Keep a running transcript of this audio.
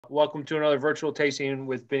Welcome to another virtual tasting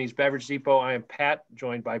with Benny's Beverage Depot. I am Pat,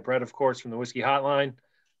 joined by Brett, of course, from the Whiskey Hotline,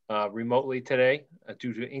 remotely today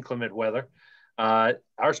due to inclement weather.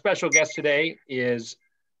 Our special guest today is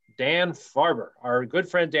Dan Farber, our good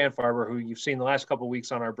friend Dan Farber, who you've seen the last couple of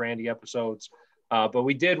weeks on our Brandy episodes. But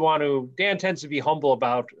we did want to, Dan tends to be humble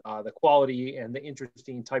about the quality and the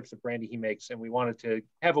interesting types of brandy he makes. And we wanted to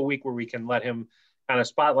have a week where we can let him kind of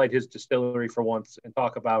spotlight his distillery for once and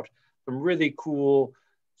talk about some really cool,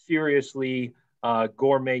 seriously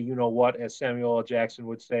gourmet, you know what, as Samuel L. Jackson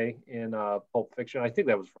would say in Pulp Fiction. I think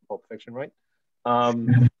that was from Pulp Fiction, right?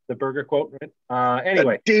 The burger quote, right?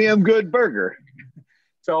 Anyway. A damn good burger.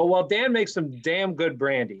 So, well, Dan makes some damn good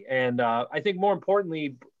brandy. And I think more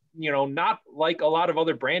importantly, you know, not like a lot of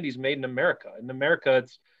other brandies made in America. In America,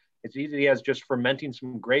 it's easy as just fermenting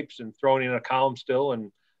some grapes and throwing in a column still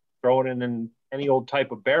and throwing it in any old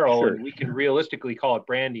type of barrel. Sure. And we can realistically call it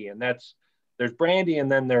brandy. And there's brandy,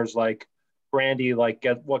 and then there's like brandy, like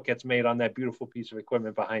what gets made on that beautiful piece of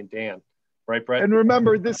equipment behind Dan. Right, Brett? And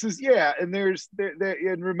remember, this is, yeah, and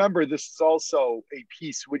and remember, this is also a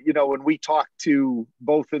piece, you know, when we talked to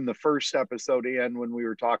both in the first episode and when we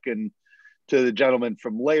were talking to the gentleman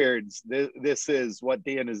from Laird's, this is what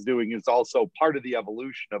Dan is doing is also part of the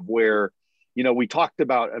evolution of where, you know, we talked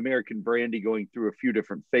about American brandy going through a few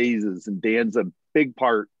different phases, and Dan's a big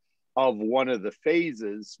part of one of the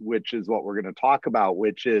phases, which is what we're going to talk about,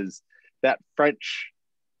 which is that French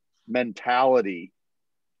mentality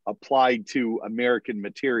applied to American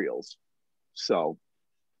materials. So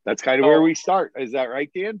that's kind of where we start. Is that right,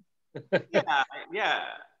 Dan? Yeah.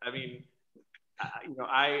 I mean, as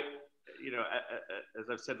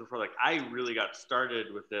I've said before, like I really got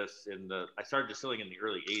started with this I started distilling in the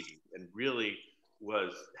early 80s and really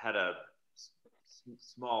had a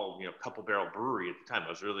small, you know, couple barrel brewery at the time. I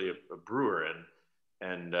was really a brewer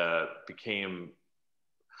and became,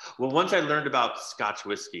 well, once I learned about Scotch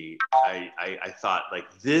whiskey, I thought like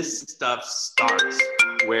this stuff starts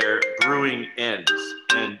where brewing ends.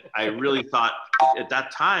 And I really thought at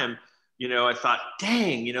that time, you know, I thought,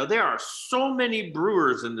 dang, you know, there are so many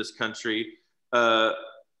brewers in this country. The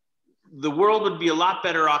world would be a lot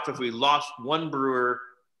better off if we lost one brewer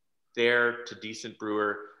there to decent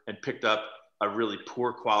brewer and picked up a really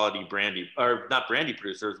poor quality brandy, or not brandy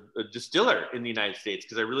producer, a distiller in the United States,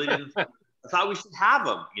 because I really didn't, I thought we should have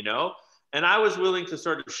them, you know? And I was willing to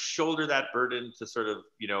sort of shoulder that burden to sort of,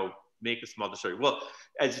 you know, make a small distillery. Well,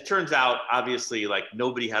 as it turns out, obviously, like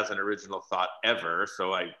nobody has an original thought ever.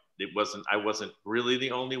 So I wasn't really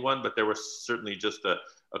the only one, but there was certainly just a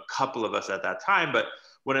couple of us at that time. But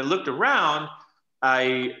when I looked around,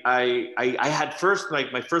 I had first,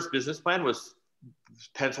 like my first business plan was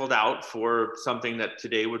penciled out for something that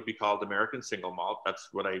today would be called American single malt. That's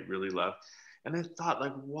what I really love. And I thought,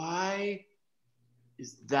 like, why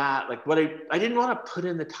is that? Like, what I didn't want to put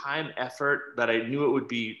in the time, effort that I knew it would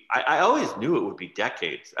be. I always knew it would be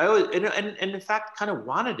decades. I always, and in fact, kind of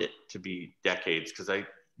wanted it to be decades because I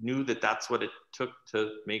knew that that's what it took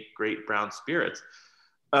to make great brown spirits.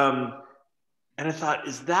 And I thought,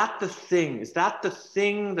 is that the thing? Is that the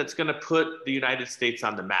thing that's going to put the United States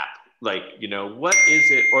on the map? Like, you know, what is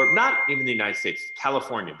it? Or not even the United States,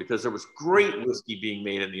 California, because there was great whiskey being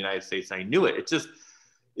made in the United States. And I knew it. It just,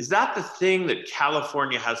 is that the thing that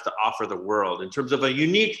California has to offer the world in terms of a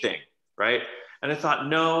unique thing, right? And I thought,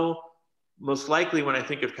 no, most likely when I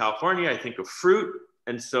think of California, I think of fruit.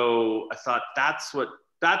 And so I thought that's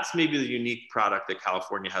maybe the unique product that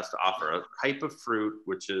California has to offer, a type of fruit,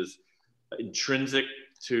 which is intrinsic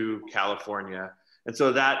to California. And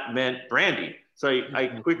so that meant brandy. So I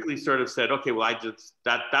quickly sort of said, okay, well,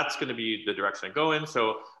 that's going to be the direction I go in.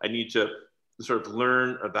 So I need to sort of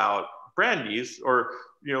learn about brandies, or,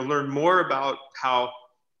 you know, learn more about how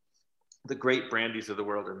the great brandies of the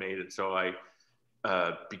world are made. And so I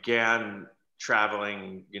began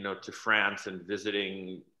traveling, you know, to France and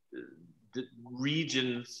visiting the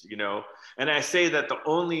regions, you know. And I say that the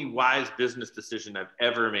only wise business decision I've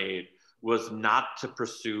ever made was not to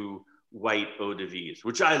pursue white eau de vie,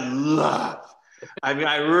 which I love. I mean,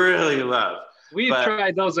 I really love. We've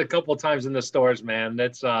tried those a couple times in the stores, man.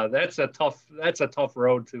 That's a tough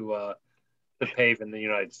road to pave in the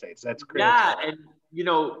United States. That's great. Yeah, and you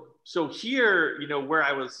know, so here, you know, where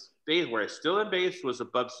I was based, where I still am based, was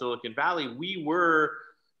above Silicon Valley. We were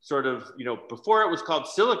sort of, you know, before it was called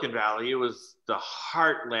Silicon Valley, it was the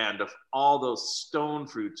heartland of all those stone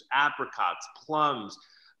fruits, apricots, plums,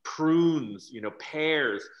 prunes, you know,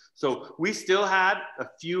 pears. So we still had a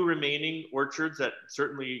few remaining orchards that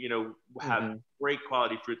certainly, you know, have great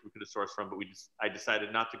quality fruit we could have sourced from, but I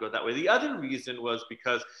decided not to go that way. The other reason was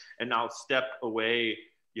because, and I'll step away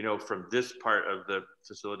you know, from this part of the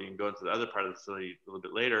facility and going to the other part of the facility a little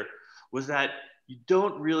bit later, was that you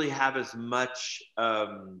don't really have as much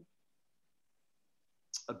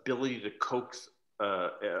ability to coax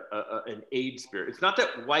an aged spirit. It's not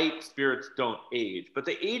that white spirits don't age, but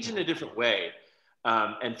they age in a different way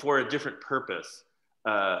and for a different purpose.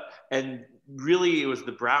 And really, it was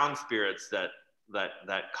the brown spirits that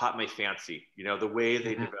caught my fancy. You know, the way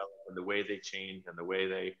they develop and the way they change and the way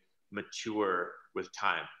they mature with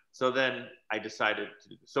time. So then I decided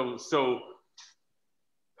to. So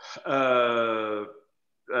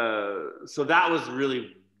that was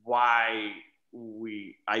really why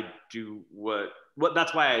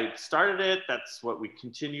that's why I started it. That's what we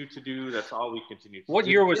continue to do. That's all we continue to do. What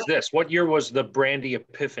year was this? What year was the Brandy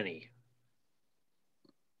epiphany?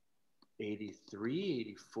 83,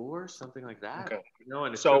 84, something like that. Okay. You know,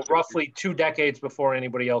 and so roughly 2 decades before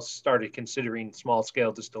anybody else started considering small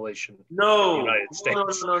scale distillation in the United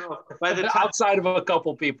States. No. By the time, outside of a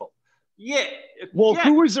couple people. Yeah. Well,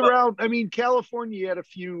 who was around? I mean, California had a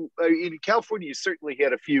few. In California, you certainly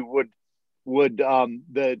had a few. The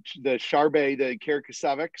Charbet, the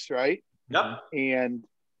Karakosevics, right? Yep. And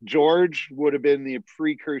George would have been the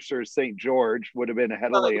precursor. St. George would have been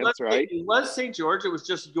ahead of Lance, right? It was St. George. It was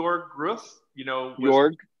just Jorg Gruff, you know.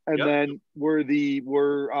 Jorg, and then were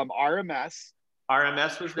RMS.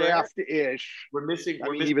 RMS was there. Draft-ish. We're missing.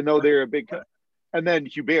 Even though they're a big. And then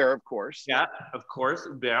Hubert, of course. Yeah, of course.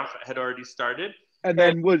 Hubert had already started. And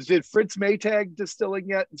then was it Fritz Maytag distilling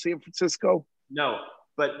yet in San Francisco? No,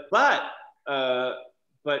 but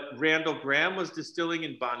Randall Graham was distilling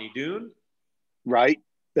in Bonnie Doon. Right.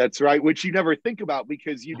 That's right. Which you never think about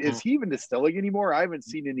because is he even distilling anymore? I haven't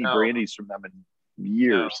seen any brandies from them in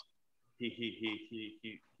years. No.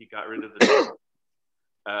 He got rid of the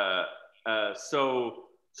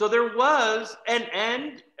so there was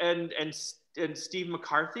and Steve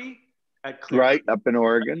McCarthy at Cleveland. Right, up in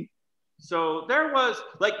Oregon. So there was,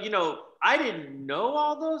 like, you know, I didn't know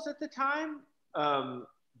all those at the time,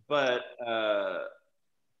 but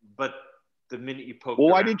the minute you poke,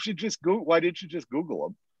 why didn't you just Google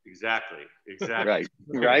them? Exactly.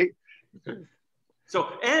 right. So,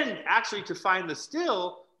 and actually, to find the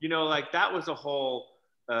still, you know, like that was a whole.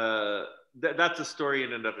 That's a story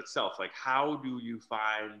in and of itself. Like, how do you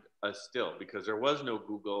find a still? Because there was no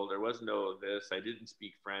Google, there was no this. I didn't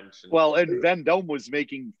speak French. And Vendome was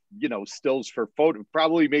making, you know, stills for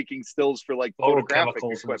probably making stills for like photographic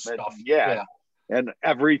equipment. Stuff. Yeah. And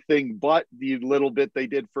everything but the little bit they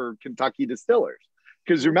did for Kentucky distillers.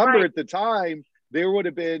 Because remember, at the time, there would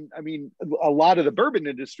have been, I mean, a lot of the bourbon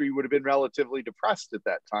industry would have been relatively depressed at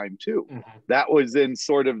that time too. Mm-hmm. That was in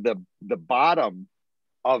sort of the bottom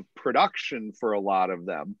of production for a lot of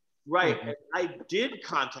them. Right. Mm-hmm. I did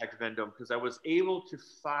contact Vendome because I was able to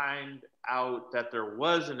find out that there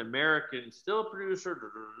was an American still producer,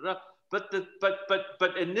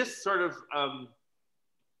 but in this sort of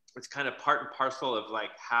it's kind of part and parcel of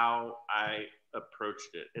like how I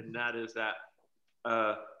approached it. And that is that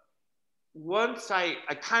once I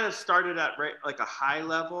kind of started at like a high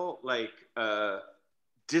level, like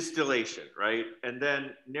distillation, right? And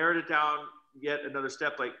then narrowed it down yet another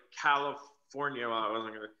step, like California,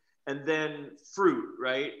 and then fruit,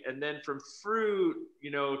 right? And then from fruit,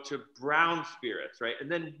 you know, to brown spirits, right?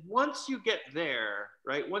 And then once you get there,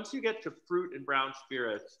 right? Once you get to fruit and brown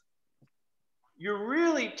spirits, you're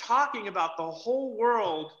really talking about the whole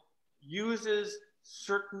world uses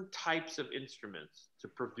certain types of instruments to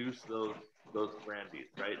produce those brandies,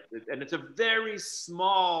 right? And it's a very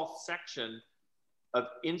small section of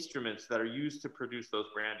instruments that are used to produce those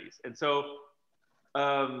brandies. And so,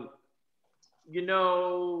 you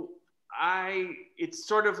know, it's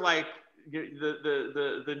sort of like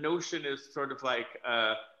the notion is sort of like,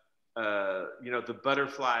 you know, the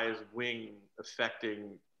butterfly's wing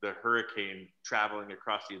affecting the hurricane traveling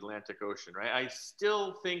across the Atlantic Ocean, right? I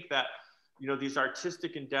still think that, you know, these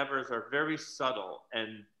artistic endeavors are very subtle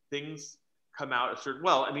and things come out a certain,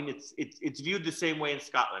 well, I mean, it's viewed the same way in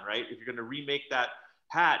Scotland, right? If you're going to remake that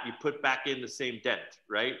hat, you put back in the same dent,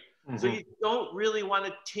 right? Mm-hmm. So you don't really want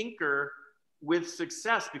to tinker with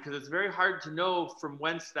success because it's very hard to know from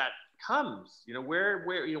whence that comes, you know,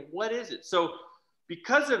 where, you know, what is it? So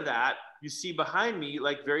because of that, you see behind me,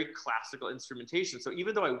 like very classical instrumentation. So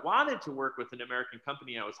even though I wanted to work with an American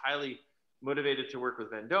company, I was highly motivated to work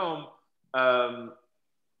with Vendome.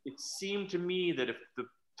 It seemed to me that if the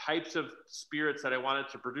types of spirits that I wanted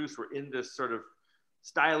to produce were in this sort of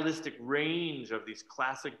stylistic range of these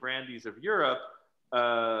classic brandies of Europe,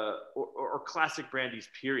 or classic brandies,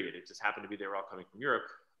 period. It just happened to be they were all coming from Europe.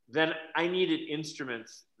 Then I needed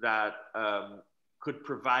instruments that could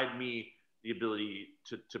provide me the ability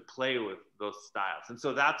to play with those styles. And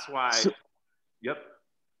so that's why, yep.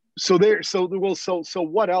 So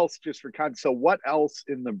what else, just for context, so what else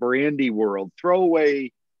in the brandy world, throw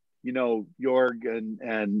away, you know, Jorg and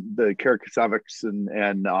the Karakosevics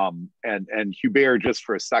and Hubert just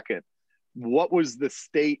for a second. What was the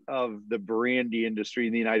state of the brandy industry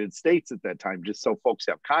in the United States at that time, just so folks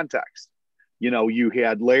have context? You know, you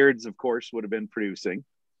had Laird's, of course, would have been producing.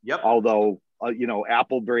 Yep. Although, you know,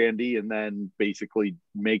 apple brandy and then basically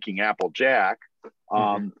making Applejack.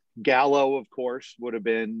 Gallo, of course, would have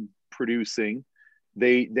been producing.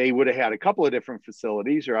 They would have had a couple of different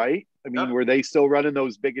facilities, right? I mean, were they still running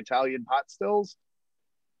those big Italian pot stills?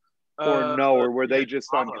 Or no, or were they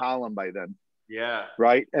just on column by then? Yeah.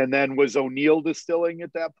 Right. And then was O'Neill distilling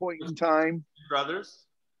at that point in time? Brothers.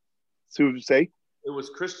 So say? It was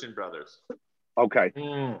Christian Brothers. Okay.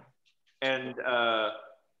 And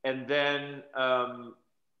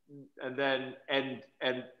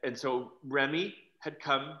so Remy had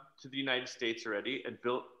come to the United States already and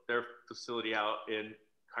built their facility out in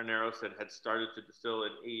Carneros and had started to distill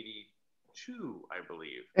in 82, I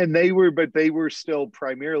believe. And they were still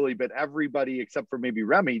primarily, but everybody except for maybe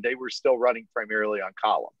Remy, they were still running primarily on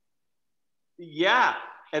column. Yeah.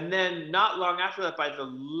 And then not long after that, by the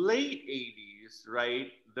late 80s,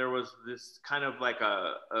 right, there was this kind of like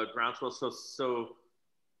a groundswell. So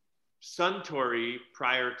Suntory,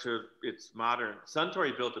 prior to its modern,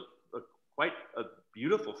 Suntory built quite a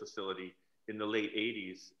beautiful facility in the late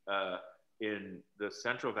 80s in the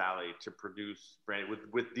Central Valley to produce brandy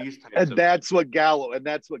with these types and that's what Gallo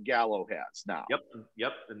has now.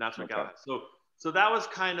 Yep, and that's what Gallo has. So that was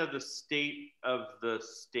kind of the state of the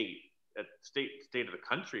state of the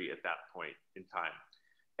country at that point in time.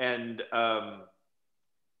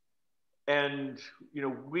 And you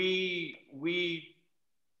know, we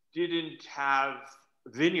didn't have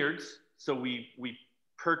vineyards, so we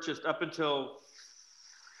purchased, up until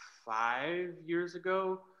 5 years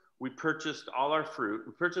ago, we purchased all our fruit.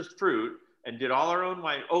 We purchased fruit and did all our own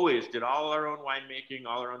wine, always did all our own winemaking,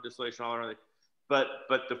 all our own distillation, all our own, but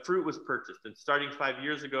the fruit was purchased. And starting 5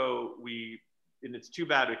 years ago, and it's too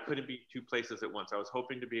bad it couldn't be two places at once. I was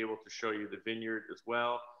hoping to be able to show you the vineyard as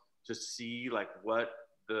well, to see like what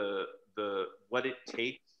it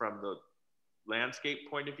takes from the landscape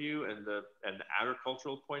point of view and the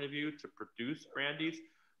agricultural point of view to produce brandies.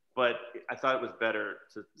 But I thought it was better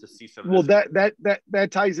to see some. Well,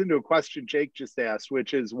 that ties into a question Jake just asked,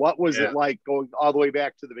 which is, what was it like, going all the way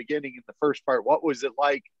back to the beginning in the first part? What was it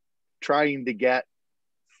like trying to get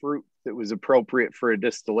fruit that was appropriate for a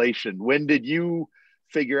distillation? When did you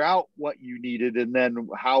figure out what you needed, and then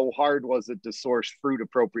how hard was it to source fruit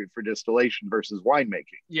appropriate for distillation versus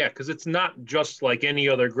winemaking? Yeah, because it's not just like any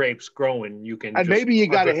other grapes growing. You can, and maybe you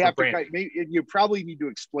got to have to. Maybe you probably need to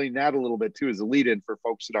explain that a little bit too, as a lead-in for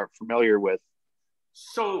folks that aren't familiar with.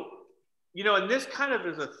 So, you know, and this kind of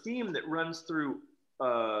is a theme that runs through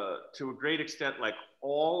to a great extent, like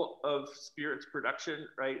all of spirits production,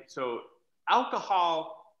 right? So,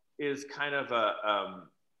 alcohol is kind of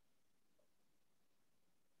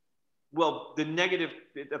well, the negative,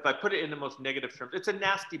 if I put it in the most negative terms, it's a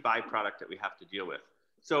nasty byproduct that we have to deal with.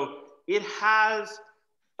 So it has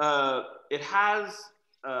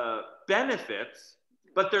benefits,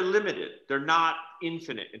 but they're limited. They're not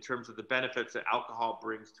infinite in terms of the benefits that alcohol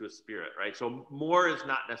brings to a spirit, right? So more is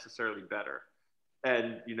not necessarily better.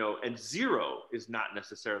 And, you know, and zero is not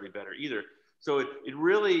necessarily better either. So it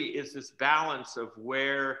really is this balance of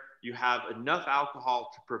where you have enough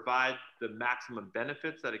alcohol to provide the maximum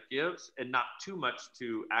benefits that it gives and not too much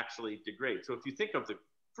to actually degrade. So if you think of the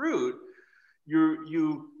fruit,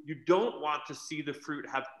 you don't want to see the fruit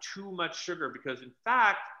have too much sugar, because in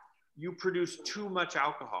fact, you produce too much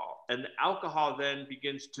alcohol, and the alcohol then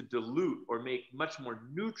begins to dilute or make much more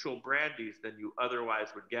neutral brandies than you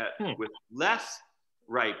otherwise would get with less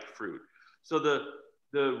ripe fruit. So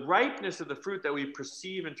the ripeness of the fruit that we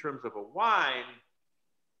perceive in terms of a wine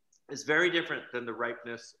is very different than the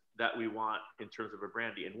ripeness that we want in terms of a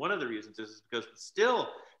brandy. And one of the reasons is because the still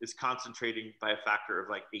is concentrating by a factor of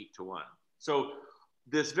like 8-1. So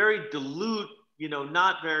this very dilute, you know,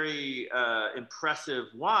 not very impressive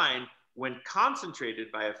wine, when concentrated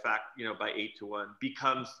by a by 8-1,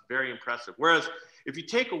 becomes very impressive. Whereas if you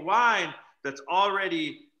take a wine that's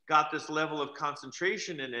already got this level of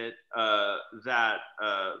concentration in it that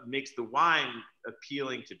makes the wine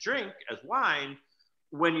appealing to drink as wine,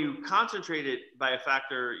 when you concentrate it by a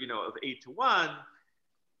factor, you know, of 8-1,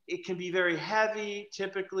 it can be very heavy,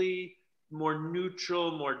 typically more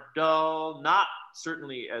neutral, more dull, not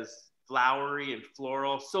certainly as flowery and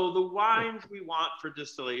floral. So the wines we want for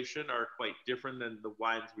distillation are quite different than the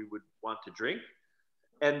wines we would want to drink.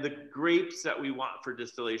 And the grapes that we want for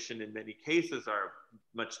distillation in many cases are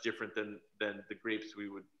much different than the grapes we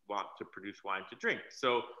would want to produce wine to drink.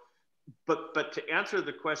 So, but to answer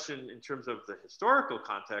the question in terms of the historical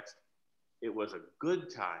context, it was a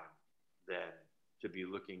good time then to be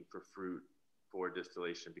looking for fruit for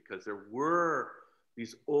distillation, because there were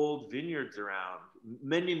these old vineyards around,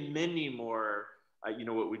 many more,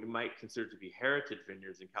 what we might consider to be heritage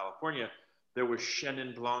vineyards in California. There was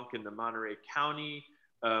Chenin Blanc in the Monterey County,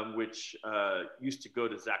 which used to go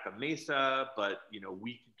to Zaca Mesa, but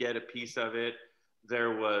we could get a piece of it.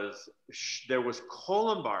 There was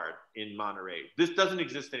Colombard in Monterey. This doesn't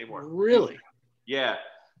exist anymore. Really? Yeah.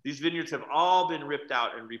 These vineyards have all been ripped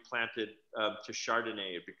out and replanted to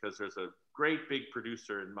Chardonnay, because there's a great big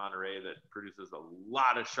producer in Monterey that produces a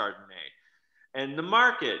lot of Chardonnay. And the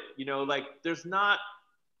market, there's not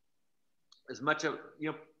as much of,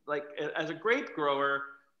 as a grape grower,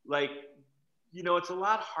 it's a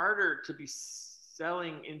lot harder to be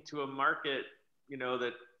selling into a market,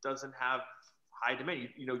 that doesn't have high demand.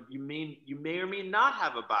 You may or may not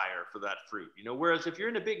have a buyer for that fruit, whereas if you're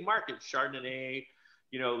in a big market, Chardonnay,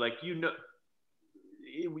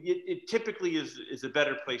 it typically is a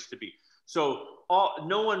better place to be. So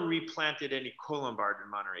no one replanted any Colombard in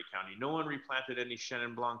Monterey County. No one replanted any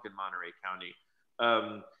Chenin Blanc in Monterey County.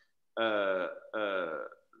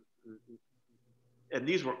 And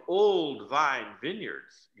these were old vine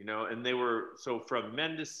vineyards, and they were, so from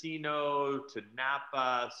Mendocino to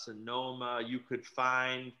Napa, Sonoma, you could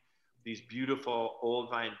find these beautiful old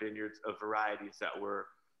vine vineyards of varieties that were,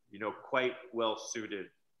 quite well suited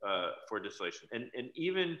for distillation. And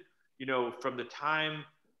even, from the time,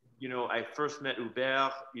 I first met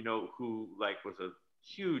Hubert, who was a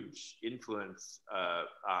huge influence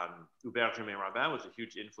on, Hubert Germain Rabin was a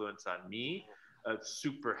huge influence on me.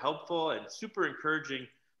 Super helpful and super encouraging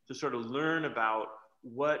to sort of learn about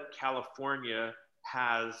what California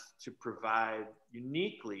has to provide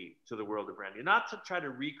uniquely to the world of brandy, not to try to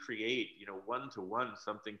recreate, one-to-one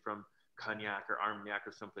something from Cognac or Armagnac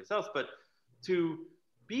or someplace else, but to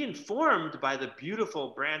be informed by the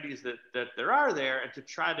beautiful brandies that there are there, and to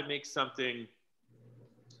try to make something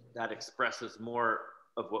that expresses more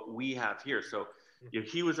of what we have here. So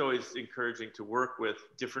he was always encouraging to work with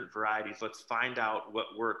different varieties. Let's find out what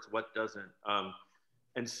works, what doesn't.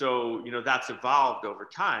 And so, that's evolved over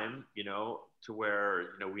time, to where,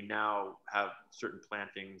 we now have certain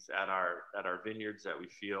plantings at our vineyards that we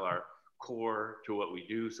feel are core to what we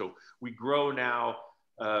do. So we grow now,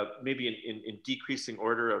 maybe in decreasing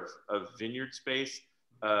order of vineyard space,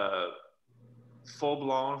 Faux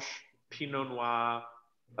Blanche, Pinot Noir,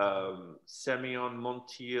 Semillon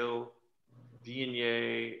Montiel,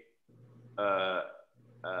 Viognier,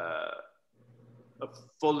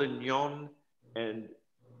 Folignon, and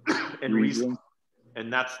Riesling.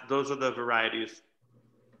 And those are the varieties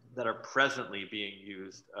that are presently being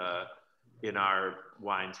used in our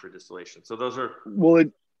wines for distillation. So those are... Well,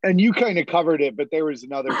 and you kind of covered it, but there was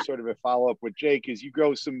another sort of a follow-up with Jake, is you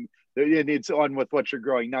grow some, and it's on with what you're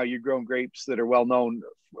growing now. You're growing grapes that are well known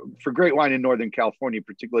for great wine in Northern California,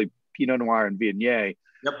 particularly Pinot Noir and Viognier.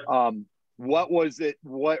 Yep. What was it?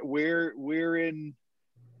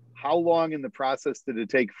 How long in the process did it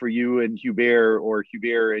take for you and Hubert, or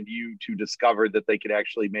Hubert and you, to discover that they could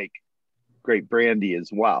actually make great brandy as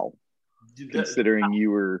well? Considering you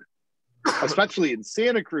were, especially in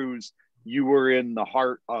Santa Cruz, you were in the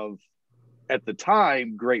heart of, at the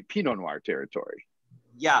time, great Pinot Noir territory.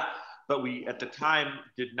 Yeah, but we at the time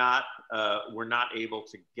were not able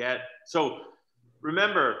to get. So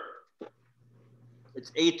remember,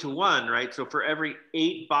 it's 8-to-1, right? So for every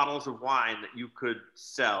 8 bottles of wine that you could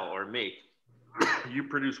sell or make, you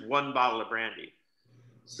produce 1 bottle of brandy.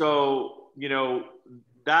 So,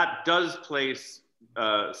 that does place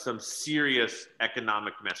some serious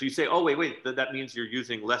economic demand. So you say, oh, wait, that means you're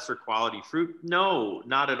using lesser quality fruit? No,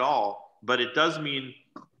 not at all. But it does mean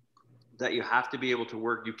that you have to be able to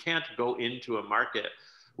work. You can't go into a market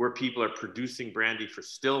where people are producing brandy for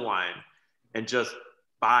still wine and just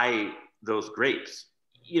buy those grapes.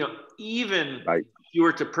 Even right. If you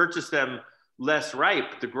were to purchase them less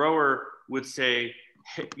ripe, the grower would say,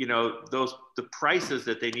 the prices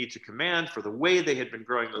that they need to command for the way they had been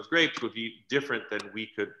growing those grapes would be different than we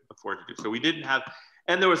could afford to do. So we didn't have,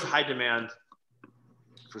 and there was high demand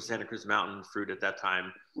for Santa Cruz Mountain fruit at that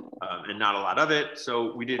time, and not a lot of it.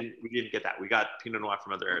 So we didn't get that. We got Pinot Noir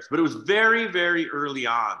from other areas, but it was very, very early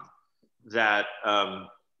on that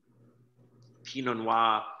Pinot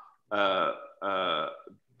Noir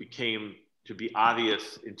became to be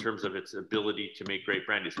obvious in terms of its ability to make great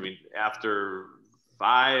brandies. I mean, after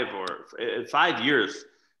 5 years,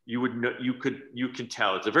 you would know, you can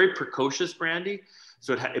tell it's a very precocious brandy.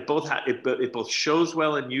 So it both shows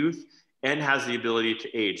well in youth and has the ability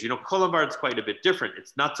to age. You know, Colombard's quite a bit different.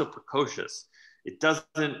 It's not so precocious. It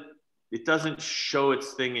doesn't show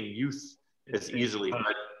its thing in youth as easily,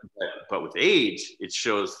 but with age, it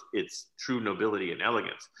shows its true nobility and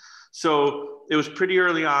elegance. So it was pretty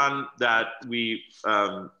early on that we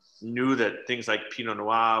knew that things like Pinot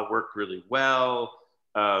Noir worked really well.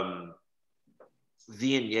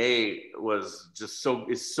 Viognier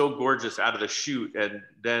is so gorgeous out of the chute, and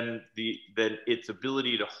then its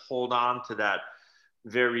ability to hold on to that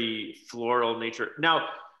very floral nature. Now,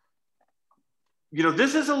 you know,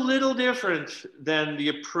 this is a little different than the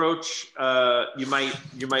approach you might.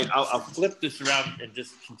 I'll flip this around and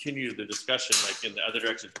just continue the discussion like in the other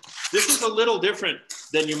direction. This is a little different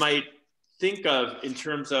than you might think of in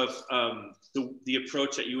terms of the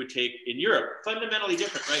approach that you would take in Europe. Fundamentally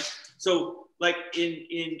different, right? So, like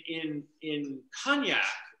in cognac,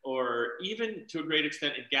 or even to a great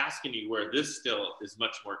extent in Gascony, where this still is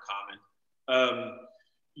much more common,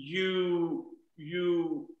 you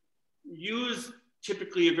use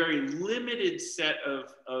typically a very limited set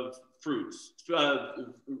of fruits, of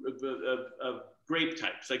grape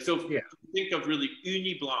types. Like, so yeah. Think of really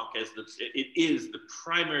Uni Blanc as it is the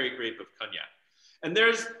primary grape of cognac. And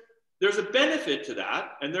there's a benefit to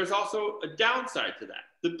that, and there's also a downside to that.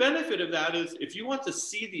 The benefit of that is if you want to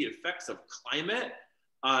see the effects of climate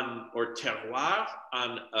or terroir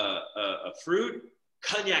on a fruit,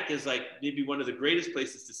 cognac is like maybe one of the greatest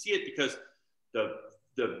places to see it, because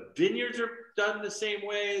the vineyards are done the same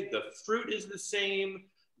way, the fruit is the same,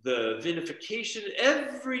 the vinification,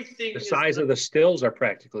 everything. The size of the stills are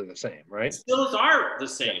practically the same, right? The stills are the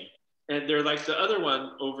same, and they're like the other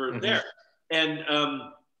one over there. And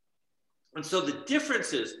so the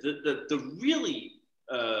differences, the really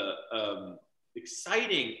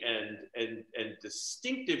exciting and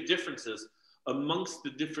distinctive differences amongst the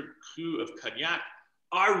different crew of cognac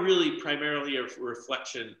are really primarily a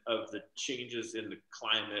reflection of the changes in the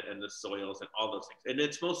climate and the soils and all those things. And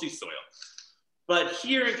it's mostly soil. But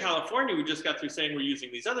here in California, we just got through saying we're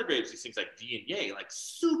using these other grapes, these things like Viognier, like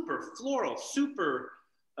super floral, super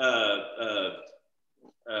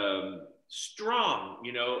strong,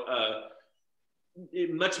 you know,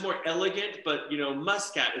 much more elegant, but, you know,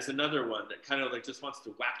 Muscat is another one that kind of like just wants to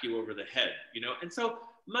whack you over the head, you know? And so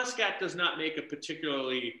Muscat does not make a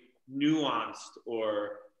particularly nuanced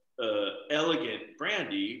or elegant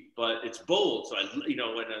brandy, but it's bold. So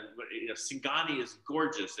Singani is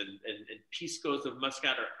gorgeous, and piscos of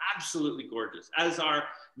Muscat are absolutely gorgeous, as are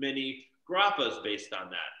many grappas based on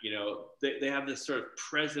that. You know, they have this sort of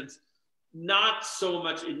presence, not so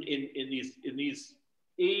much in these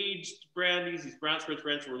aged brandies, these brown spirits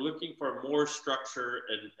brandies. We're looking for more structure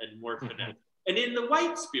and more finesse. And in the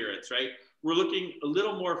white spirits, right, we're looking a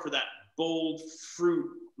little more for that bold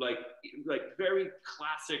fruit, like very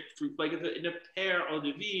classic fruit, like in a pear eau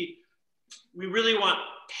de vie, we really want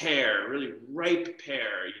pear, really ripe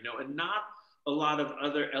pear, you know, and not a lot of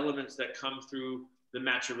other elements that come through the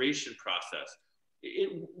maturation process.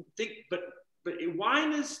 But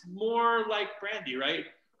wine is more like brandy, right?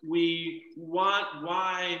 We want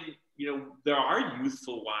wine, you know, there are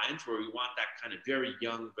youthful wines where we want that kind of very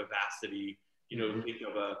young vivacity, you know, think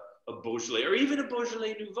of a Beaujolais, or even a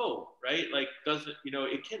Beaujolais Nouveau, right? Like, doesn't, you know,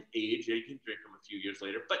 it can age, you can drink them a few years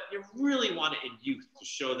later, but you really want it in youth to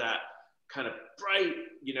show that kind of bright,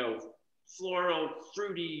 you know, floral,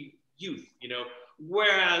 fruity youth, you know,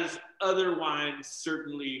 whereas other wines,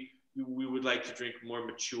 certainly we would like to drink more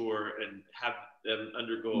mature and have them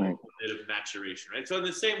undergo a bit of maturation, right? So in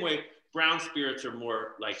the same way, brown spirits are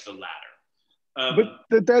more like the latter.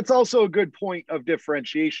 But that's also a good point of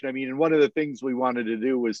differentiation. I mean, and one of the things we wanted to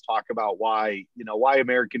do was talk about why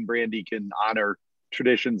American brandy can honor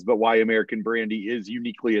traditions, but why American brandy is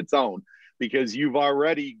uniquely its own. Because you've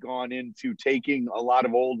already gone into taking a lot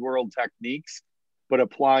of old world techniques, but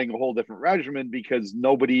applying a whole different regimen, because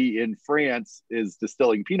nobody in France is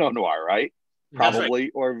distilling Pinot Noir, right? Probably,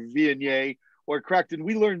 right. Or Viognier, or correct. And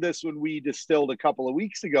we learned this when we distilled a couple of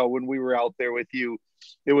weeks ago when we were out there with you.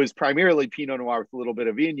 It was primarily Pinot Noir with a little bit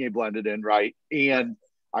of Viognier blended in, right? And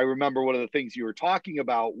I remember one of the things you were talking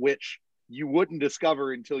about, which you wouldn't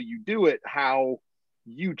discover until you do it, how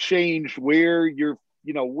you changed where you're,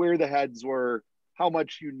 you know, where the heads were, how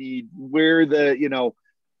much you need, where the, you know,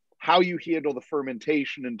 how you handle the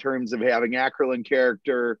fermentation in terms of having acrolein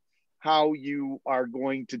character, how you are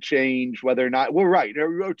going to change whether or not, well, right,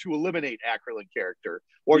 or to eliminate acrolein character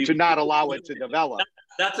or to not allow it to develop.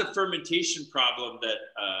 That's a fermentation problem that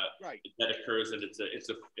Right. that occurs, and it's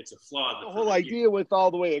a flaw in the whole idea with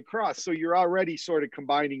all the way across. So you're already sort of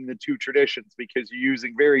combining the two traditions because you're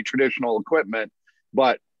using very traditional equipment,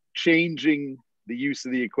 but changing the use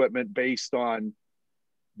of the equipment based on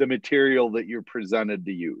the material that you're presented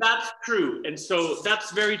to use. That's true. And so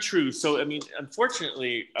that's very true. So, I mean,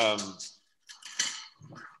 unfortunately,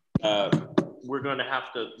 we're going to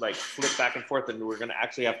have to like flip back and forth, and we're going to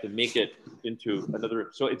actually have to make it into another room.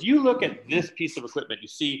 So if you look at this piece of equipment, you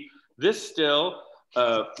see this still,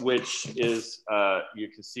 which is, you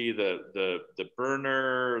can see the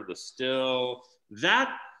burner, the still,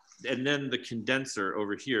 that, and then the condenser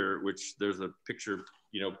over here, which there's a picture,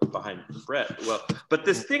 you know, behind Brett. Well, but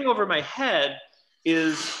this thing over my head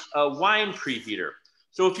is a wine preheater.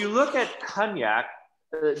 So if you look at cognac,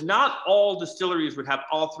 not all distilleries would have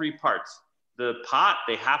all three parts. The pot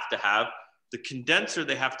they have to have, the condenser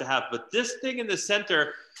they have to have, but this thing in the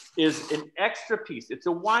center is an extra piece. It's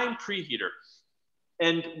a wine preheater.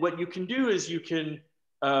 And what you can do is you can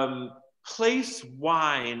place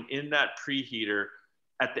wine in that preheater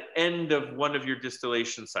at the end of one of your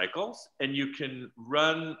distillation cycles, and you can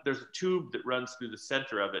run, there's a tube that runs through the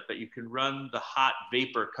center of it that you can run the hot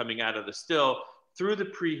vapor coming out of the still through the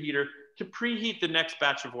preheater to preheat the next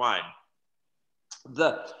batch of wine.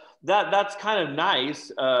 That's kind of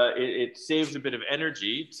nice. It saves a bit of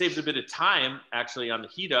energy, saves a bit of time actually on the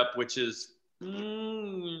heat up, which is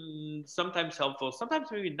sometimes helpful,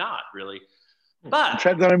 sometimes maybe not really. But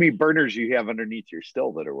depends on how many burners you have underneath your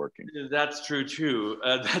still that are working. That's true too.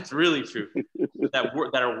 That's really true. that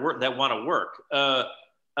want to work.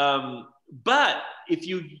 But if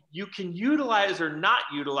you can utilize or not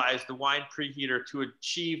utilize the wine preheater to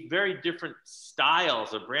achieve very different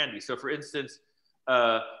styles of brandy. So, for instance,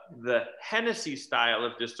 the Hennessy style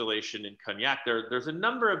of distillation in cognac, there's a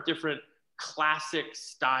number of different classic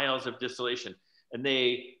styles of distillation, and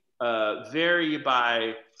they vary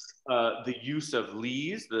by the use of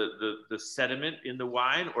lees, the sediment in the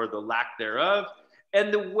wine or the lack thereof,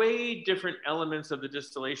 and the way different elements of the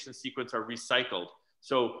distillation sequence are recycled.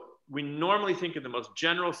 So we normally think in the most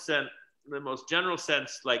general sense,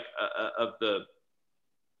 like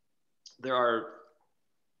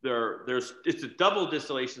it's a double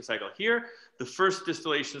distillation cycle. Here, the first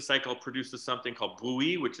distillation cycle produces something called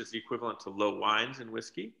bruit, which is the equivalent to low wines in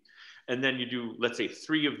whiskey. And then you do, let's say,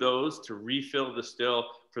 3 of those to refill the still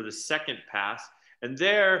for the second pass. And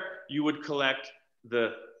there you would collect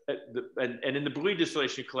and in the bruit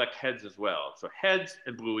distillation, you collect heads as well. So heads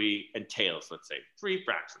and bruit and tails, let's say, 3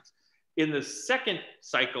 fractions. In the second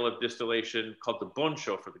cycle of distillation called the bon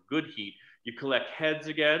chaud, for the good heat, you collect heads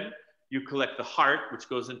again, you collect the heart, which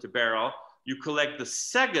goes into barrel, you collect the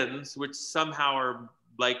seconds, which somehow are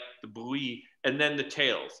like the bruit, and then the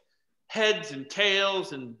tails. Heads and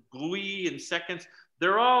tails and bruit and seconds,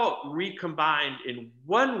 they're all recombined in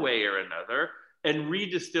one way or another and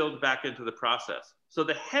redistilled back into the process. So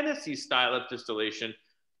the Hennessy style of distillation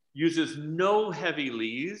uses no heavy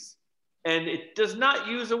lees, and it does not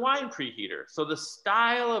use a wine preheater. So the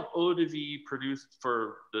style of eau de vie produced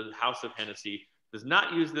for the House of Hennessy does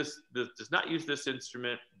not use this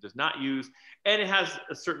instrument, and it has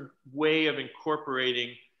a certain way of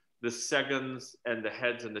incorporating the seconds and the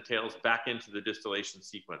heads and the tails back into the distillation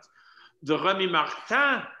sequence. The Remy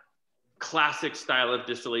Martin classic style of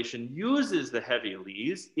distillation uses the heavy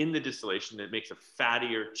lees in the distillation. It makes a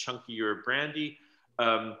fattier, chunkier brandy.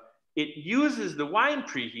 It uses the wine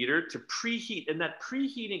preheater to preheat, and that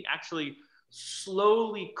preheating actually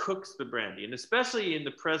slowly cooks the brandy, and especially in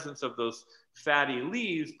the presence of those fatty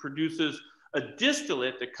lees, produces a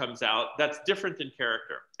distillate that comes out that's different in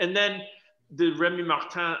character. And then the Remy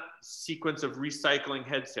Martin sequence of recycling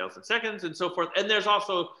heads, tails, and seconds, and so forth. And there's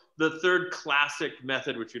also the third classic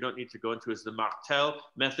method, which we don't need to go into, is the Martel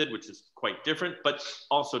method, which is quite different, but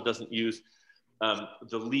also doesn't use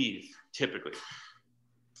the lees typically.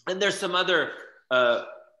 And there's some other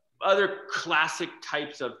classic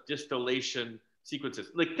types of distillation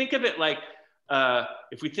sequences. Like, think of it like,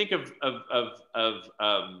 if we think of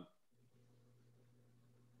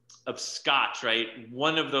Scotch, right?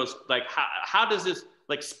 One of those, like, how does this,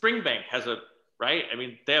 like Springbank has a, right? I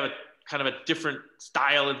mean, they have a kind of a different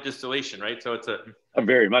style of distillation, right? So it's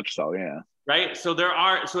very much so, yeah. Right. So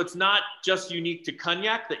it's not just unique to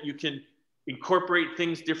cognac that you can incorporate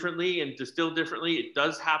things differently and distill differently. It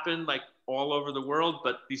does happen like all over the world,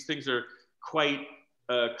 but these things are quite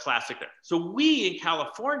classic there. So we in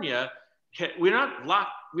California, we're not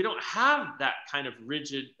locked have that kind of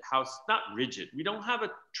rigid house, not rigid. We don't have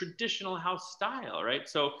a traditional house style, right?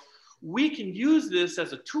 So we can use this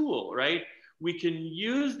as a tool, right? We can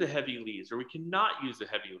use the heavy lees, or we cannot use the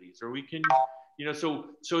heavy lees, or we can, you know, so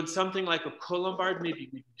in something like a Colombard, maybe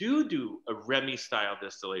we do a Remy style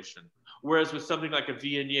distillation. Whereas with something like a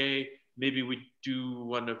Viognier, maybe we do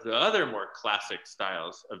one of the other more classic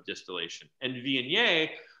styles of distillation. And Viognier,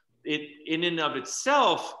 it in and of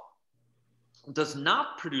itself does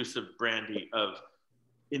not produce a brandy of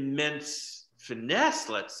immense finesse,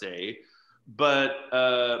 let's say, but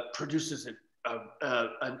produces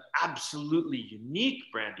an absolutely unique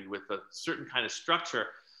brandy with a certain kind of structure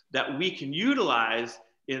that we can utilize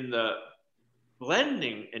in the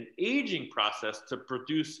blending and aging process to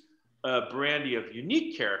produce a brandy of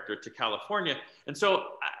unique character to California. And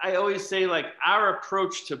so I always say, like, our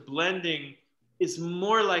approach to blending is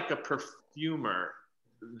more like a perfumer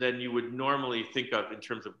than you would normally think of in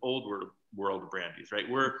terms of old world brandies, right?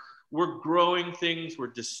 We're growing things, we're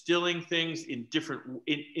distilling things in different,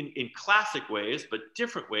 in classic ways, but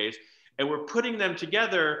different ways. And we're putting them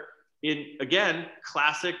together in, again,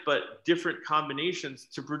 classic, but different combinations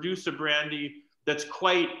to produce a brandy that's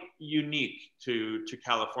quite unique to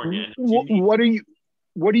California.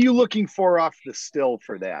 What are you looking for off the still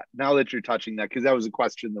for that? Now that you're touching that, because that was a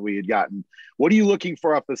question that we had gotten. What are you looking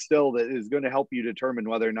for off the still that is going to help you determine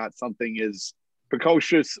whether or not something is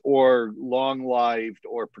precocious or long-lived,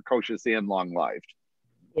 or precocious and long-lived?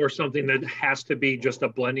 Or something that has to be just a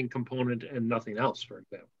blending component and nothing else, for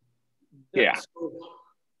example. Yeah.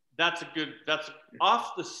 That's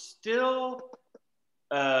off the still.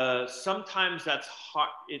 Sometimes that's hard.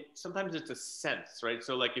 Sometimes it's a sense, right?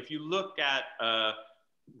 So like if you look at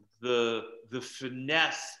the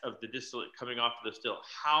finesse of the distillate coming off of the still,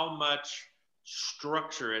 how much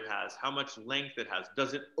structure it has, how much length it has,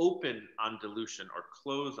 does it open on dilution or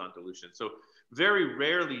close on dilution? So very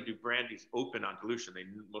rarely do brandies open on dilution. They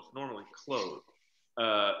most normally close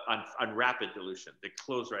on rapid dilution. They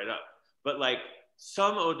close right up. But like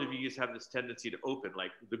some eau de vies have this tendency to open,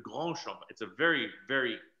 like the Grand Champagne. It's a very,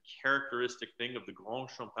 very characteristic thing of the Grand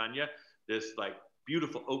Champagne, this like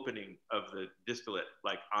beautiful opening of the distillate,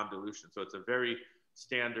 like on dilution. So it's a very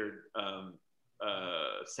standard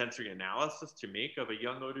sensory analysis to make of a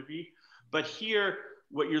young eau de vie. But here,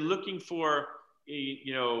 what you're looking for,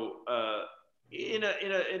 you know, in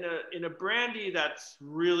a brandy that's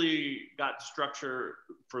really got structure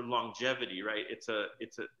for longevity, right? It's a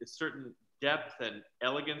certain depth and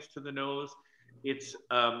elegance to the nose. It's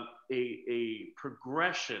a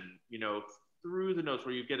progression, you know, through the nose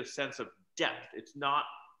where you get a sense of depth. It's not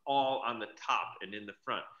all on the top and in the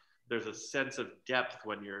front. There's a sense of depth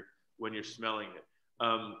when you're smelling it.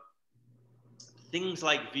 Things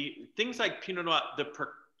like Pinot Noir,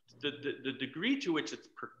 the degree to which it's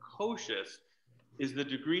precocious is the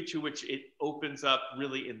degree to which it opens up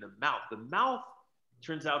really in the mouth. The mouth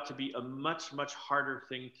turns out to be a much, much harder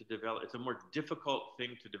thing to develop. It's a more difficult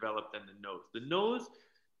thing to develop than the nose. The nose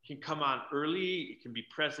can come on early. It can be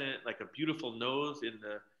present, like a beautiful nose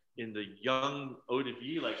in the young eau de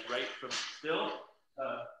vie, like right from the still.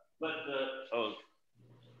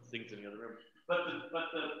 Things in the other room.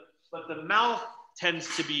 But the mouth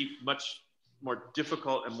tends to be much more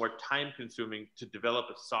difficult and more time consuming to develop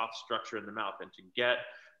a soft structure in the mouth and to get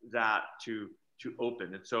that to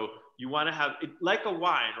open. And so you want to have it like a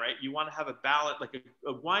wine, right? You want to have a balance, like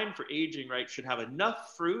a wine for aging, right? Should have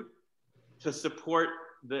enough fruit to support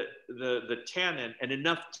the tannin and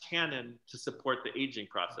enough tannin to support the aging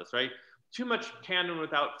process, right? Too much tannin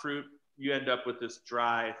without fruit, you end up with this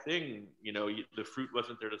dry thing, you know, the fruit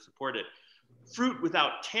wasn't there to support it. Fruit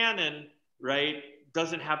without tannin, right,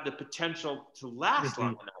 doesn't have the potential to last long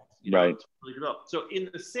enough, you know, right, to really develop. So in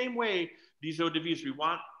the same way, these eau de vies, we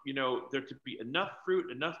want, you know, there to be enough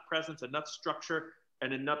fruit, enough presence, enough structure,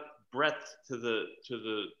 and enough breadth to the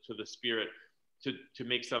spirit to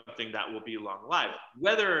make something that will be long lived.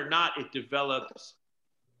 Whether or not it develops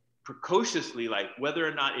precociously, like whether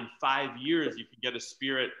or not in 5 years you can get a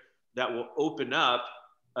spirit that will open up,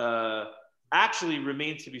 actually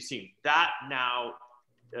remains to be seen. That now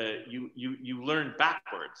you learn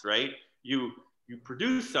backwards, right? You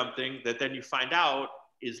produce something that then you find out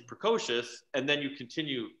is precocious, and then you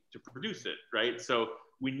continue to produce it, right? So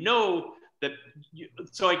we know that.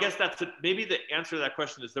 So I guess maybe the answer to that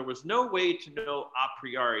question is there was no way to know a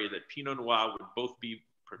priori that Pinot Noir would both be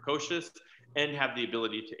precocious and have the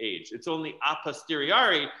ability to age. It's only a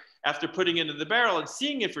posteriori, after putting it in the barrel and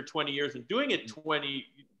seeing it for 20 years and doing it 20,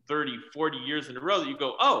 30, 40 years in a row, that you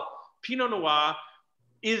go, oh, Pinot Noir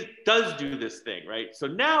does do this thing, right? So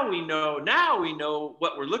now we know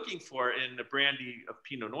what we're looking for in the brandy of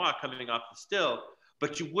Pinot Noir coming off the still,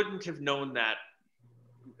 but you wouldn't have known that.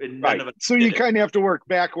 Right. So you kind of have to work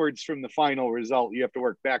backwards from the final result. You have to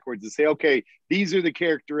work backwards and say, okay, these are the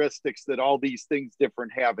characteristics that all these things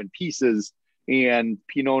different have in pieces. And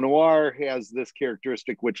Pinot Noir has this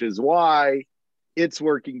characteristic, which is why it's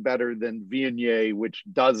working better than Viognier, which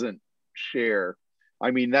doesn't share.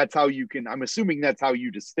 I mean, that's how you can, I'm assuming that's how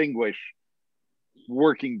you distinguish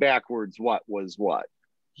working backwards what was what.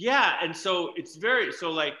 Yeah. And so it's very, so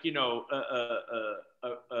like, you know,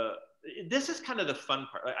 this is kind of the fun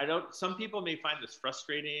part. Some people may find this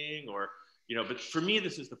frustrating or, you know, but for me,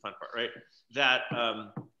 this is the fun part, right? That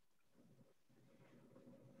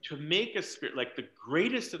to make a spirit, like the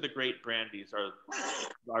greatest of the great brandies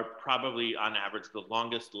are probably on average the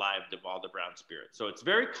longest lived of all the brown spirits. So it's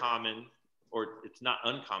very common, or it's not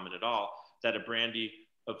uncommon at all, that a brandy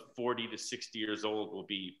of 40 to 60 years old will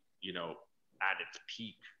be, you know, at its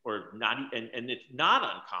peak, or not, and it's not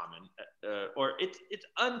uncommon, or it's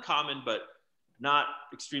uncommon, but not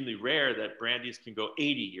extremely rare that brandies can go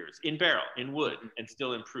 80 years in barrel, in wood, and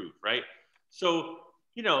still improve, right? So,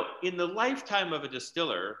 you know, in the lifetime of a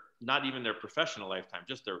distiller, not even their professional lifetime,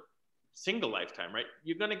 just their single lifetime, right?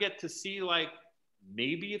 You're going to get to see, like,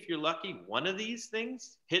 maybe if you're lucky, one of these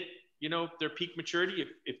things hit, you know, their peak maturity,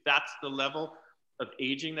 if that's the level of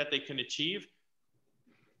aging that they can achieve.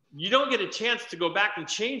 You don't get a chance to go back and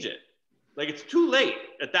change it. Like, it's too late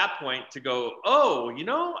at that point to go, oh, you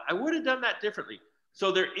know, I would have done that differently.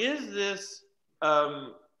 So there is this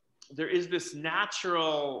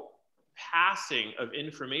natural passing of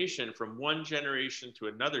information from one generation to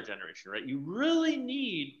another generation, right? You really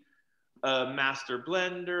need a master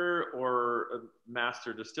blender or a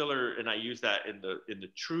master distiller, and I use that in the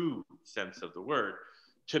true sense of the word,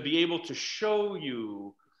 to be able to show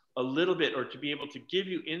you a little bit, or to be able to give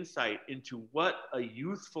you insight into what a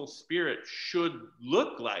youthful spirit should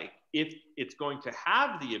look like if it's going to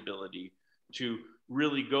have the ability to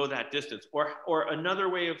really go that distance. Or another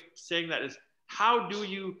way of saying that is, how do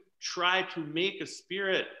you try to make a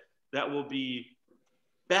spirit that will be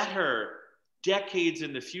better decades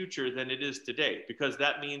in the future than it is today? Because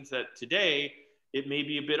that means that today it may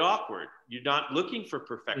be a bit awkward. You're not looking for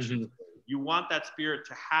perfection. Mm-hmm. You want that spirit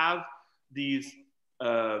to have these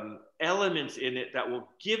elements in it that will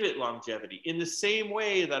give it longevity, in the same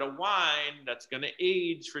way that a wine that's going to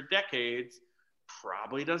age for decades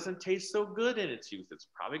probably doesn't taste so good in its youth. It's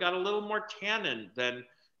probably got a little more tannin than,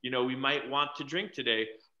 you know, we might want to drink today.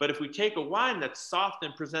 But if we take a wine that's soft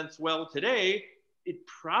and presents well today, it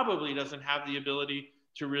probably doesn't have the ability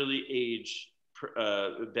to really age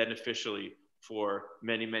beneficially for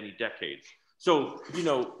many, many decades. So, you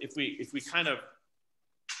know, if we kind of,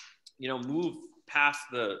 you know, move past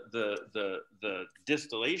the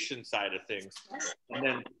distillation side of things, and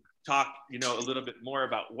then talk, you know, a little bit more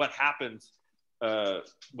about what happens.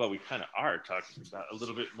 Well, we kind of are talking about a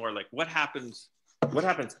little bit more like what happens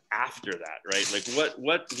after that, right? Like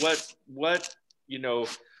what you know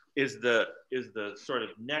is the sort of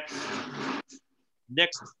next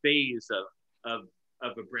phase of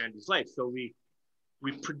a brandy's life. So we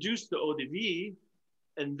produce the eau de vie,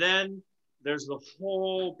 and then there's the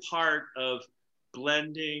whole part of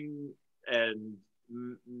blending and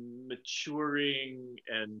maturing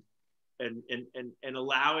and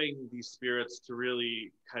allowing these spirits to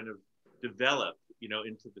really kind of develop, you know,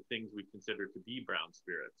 into the things we consider to be brown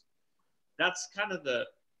spirits. That's kind of the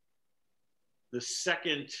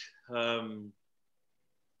second, the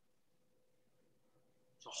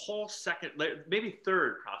whole second, maybe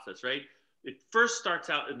third process, right? It first starts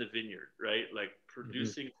out in the vineyard, right? Like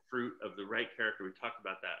producing fruit of the right character. We talked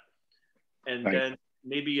about that. And then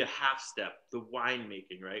maybe a half step, the wine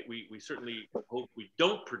making, right? We certainly hope we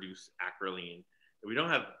don't produce acrolein. We don't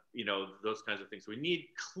have, you know, those kinds of things. We need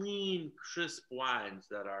clean, crisp wines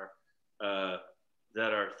that are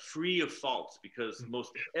free of faults, because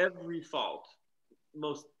every fault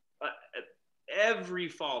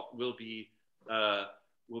will be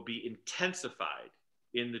intensified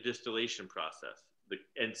in the distillation process.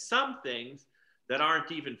 And some things that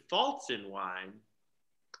aren't even faults in wine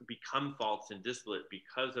become faults in distillate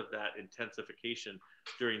because of that intensification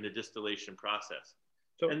during the distillation process.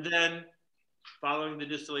 And then following the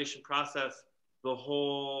distillation process, the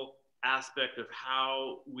whole aspect of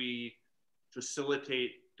how we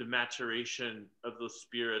facilitate the maturation of those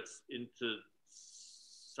spirits into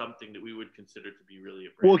something that we would consider to be really a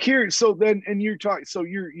brand. Well, here, so then, and you're talking, so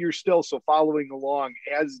you're still following along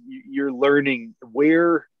as you're learning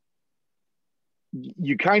where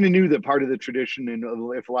you kind of knew that part of the tradition, and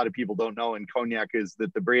if a lot of people don't know, in cognac is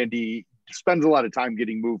that the brandy spends a lot of time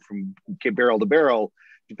getting moved from barrel to barrel,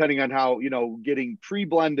 depending on how, getting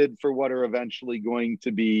pre-blended for what are eventually going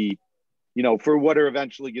to be,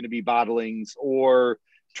 bottlings, or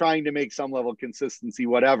trying to make some level of consistency,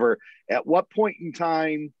 whatever. At what point in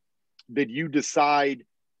time did you decide,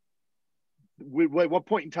 what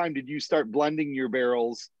point in time did you start blending your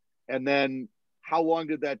barrels? And then how long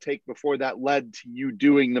did that take before that led to you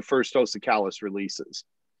doing the first Osocalis releases?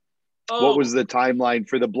 What was the timeline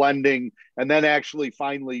for the blending and then actually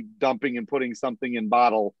finally dumping and putting something in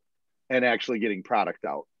bottle and actually getting product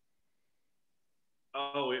out?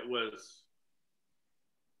 Oh, it was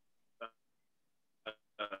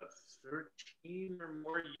 13 or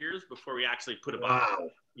more years before we actually put a bottle.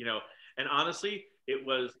 Wow. And honestly, it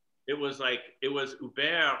was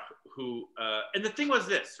Hubert who, and the thing was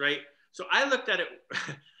this, right? So I looked at it.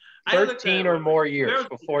 13 or more years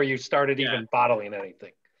before you started even bottling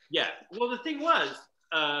anything. Yeah. Well, the thing was,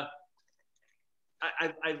 I've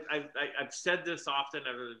said this often.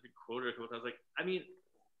 I've been quoted. I was like, I mean,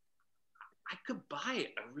 I could buy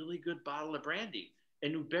a really good bottle of brandy,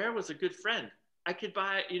 and Hubert was a good friend. I could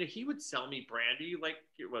buy, he would sell me brandy, like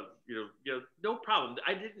it was, no problem.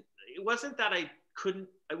 It wasn't that I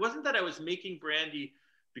was making brandy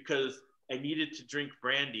because I needed to drink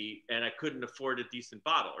brandy and I couldn't afford a decent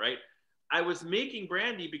bottle, right? I was making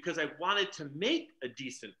brandy because I wanted to make a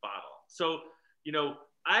decent bottle. So,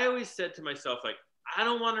 I always said to myself, like, I'm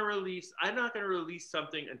not going to release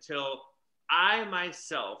something until I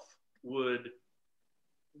myself would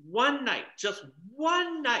just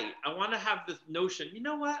one night, I want to have this notion, you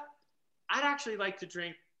know what? I'd actually like to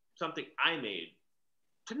drink something I made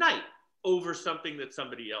tonight over something that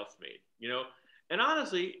somebody else made, And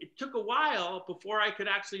honestly, it took a while before I could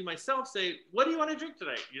actually myself say, what do you want to drink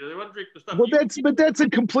tonight? They want to drink the stuff. Well, that's a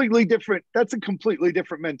completely different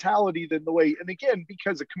mentality than the way, and again,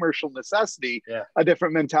 because of commercial necessity, a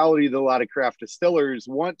different mentality than a lot of craft distillers.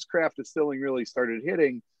 Once craft distilling really started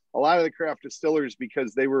hitting, a lot of the craft distillers,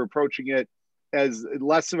 because they were approaching it as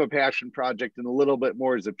less of a passion project and a little bit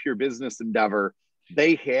more as a pure business endeavor,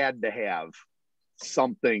 they had to have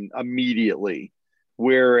something immediately.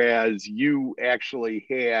 Whereas you actually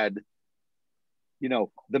had, the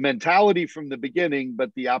mentality from the beginning,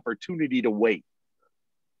 but the opportunity to wait.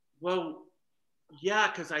 Well,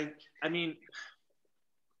 yeah, because I mean,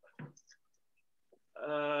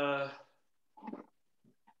 a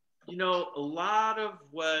lot of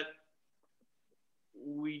what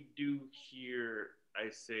we do here, I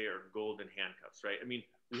say, are golden handcuffs, right? I mean,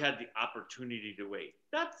 we had the opportunity to wait.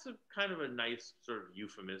 That's kind of a nice sort of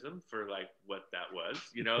euphemism for like what that was,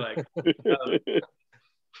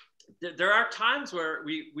 there are times where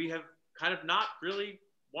we have kind of not really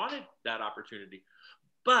wanted that opportunity,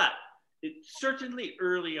 but certainly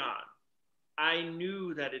early on, I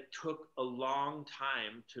knew that it took a long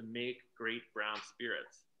time to make great brown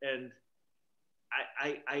spirits. And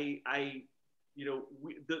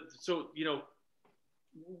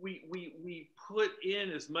we put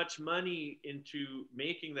in as much money into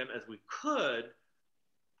making them as we could,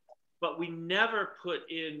 but we never put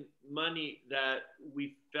in money that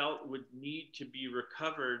we felt would need to be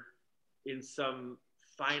recovered in some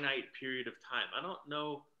finite period of time. I don't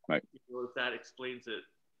know, if that explains it,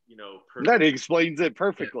 perfectly. That explains it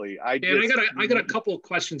perfectly. I got a couple of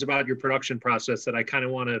questions about your production process that I kind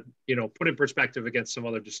of want to, put in perspective against some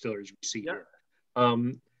other distilleries we see here.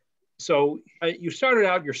 So you started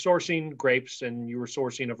out, you're sourcing grapes, and you were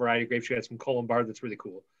sourcing a variety of grapes. You had some Colombard that's really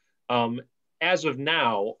cool. As of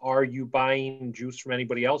now, are you buying juice from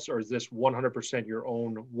anybody else, or is this 100% your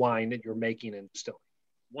own wine that you're making and distilling?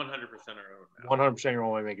 100% our own. 100% your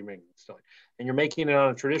own wine making and distilling. And you're making it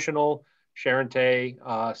on a traditional Charente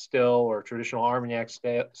still or traditional Armagnac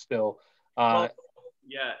still.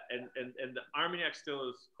 Yeah, and the Armagnac still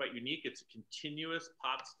is quite unique. It's a continuous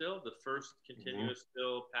pot still, the first continuous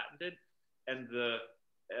still patented, and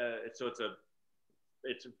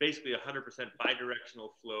it's basically 100%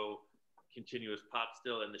 bidirectional flow continuous pot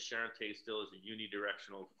still, and the Charente still is a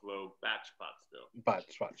unidirectional flow batch pot still.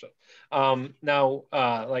 Now,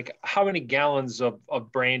 like how many gallons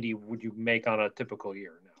of brandy would you make on a typical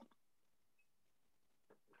year now?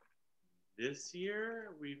 This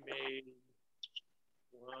year we made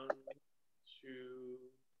 1, 2,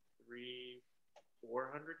 3,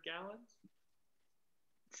 400 gallons.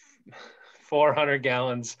 400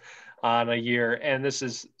 gallons on a year, and this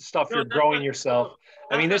is stuff you're growing yourself.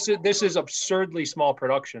 I mean, this is absurdly small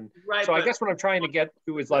production. Right. So I guess what I'm trying to get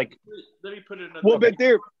to is like. Let me put it in. Well, but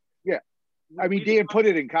there, yeah. I mean, Dan, put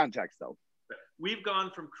it in context though. We've gone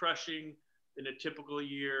from crushing in a typical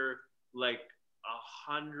year, like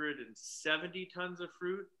 170 tons of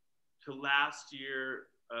fruit, to last year,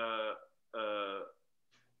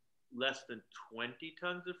 less than 20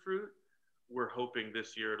 tons of fruit. We're hoping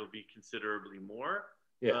this year it'll be considerably more.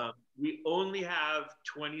 Yeah. We only have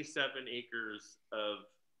 27 acres of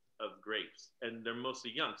grapes, and they're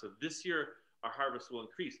mostly young. So this year our harvest will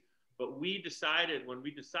increase. But when we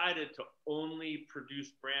decided to only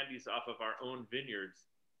produce brandies off of our own vineyards,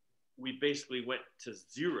 we basically went to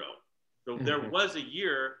zero. So there was a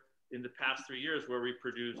year in the past 3 years where we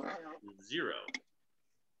produced zero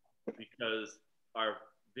because our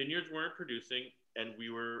vineyards weren't producing, and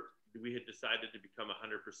we had decided to become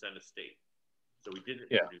 100% estate. So we didn't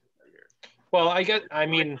produce that year. Well, I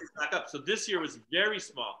mean, back up. So this year was very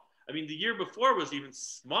small. I mean, the year before was even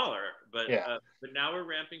smaller, but now we're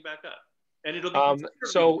ramping back up, and it'll be.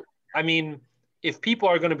 So I mean, if people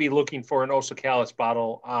are going to be looking for an Osocalis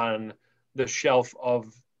bottle on the shelf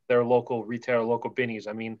of their local retailer, local binnies,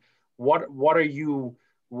 I mean,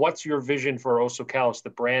 what's your vision for Osocalis, the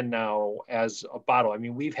brand now, as a bottle? I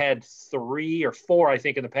mean, we've had 3 or 4, I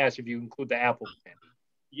think, in the past, if you include the apple brand.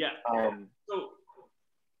 Yeah. So,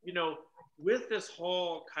 with this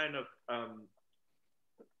whole kind of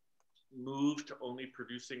move to only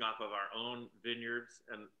producing off of our own vineyards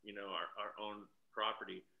and, our own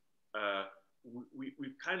property,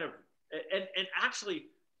 we've kind of, and actually,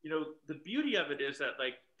 the beauty of it is that,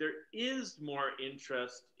 like, there is more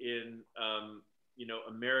interest in,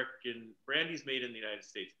 American brandies made in the United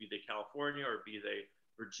States, be they California or be they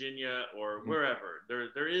Virginia or wherever.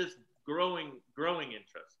 There is growing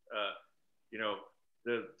interest.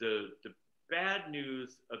 The bad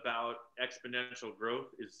news about exponential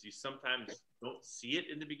growth is you sometimes don't see it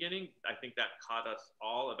in the beginning. I think that caught us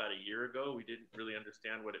all about a year ago. We didn't really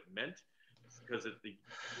understand what it meant because of the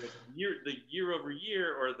year over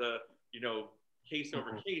year, or the case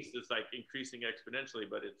over case is like increasing exponentially,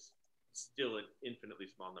 but it's still an infinitely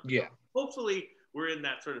small number. Yeah. Hopefully we're in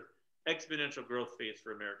that sort of exponential growth phase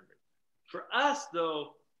for American beer. For us,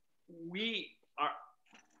 though,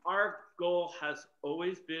 our goal has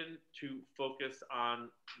always been to focus on,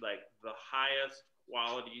 like, the highest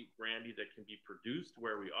quality brandy that can be produced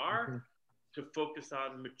where we are, to focus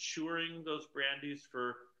on maturing those brandies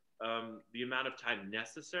for the amount of time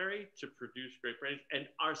necessary to produce great brandies, and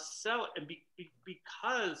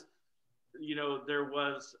because there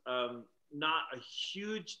was not a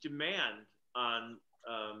huge demand on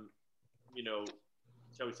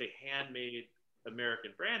shall we say handmade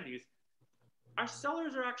American brandies, our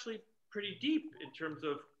cellars are actually pretty deep in terms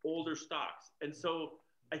of older stocks. And so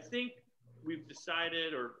I think we've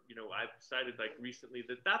decided, or I've decided, like, recently,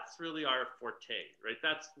 that that's really our forte, right?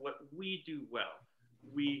 That's what we do well.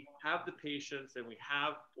 We have the patience and we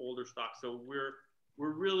have older stock. So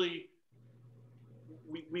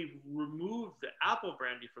we've removed the apple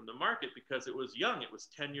brandy from the market because it was young. It was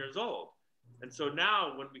 10 years old. And so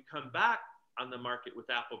now when we come back on the market with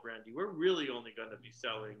apple brandy, we're really only going to be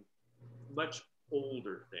selling much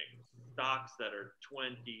older things, stocks that are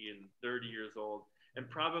 20 and 30 years old. And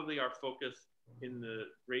probably our focus in the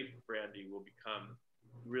grape brandy will become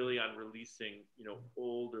really on releasing,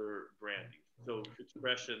 older brandies. So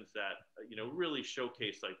expressions that, really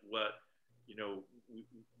showcase, like, what,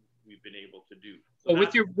 we've been able to do. So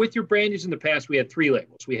with your brandies in the past, we had 3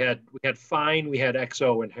 labels. We had Fine, we had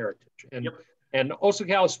XO, and Heritage. And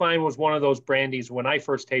Osocalis Fine was one of those brandies when I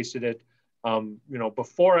first tasted it.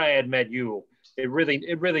 Before I had met you, it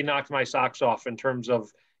really knocked my socks off in terms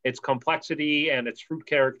of its complexity and its fruit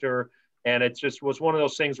character. And it just was one of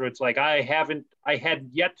those things where it's like, I had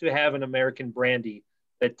yet to have an American brandy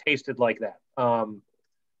that tasted like that.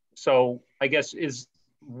 So I guess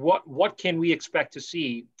what can we expect to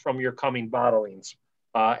see from your coming bottlings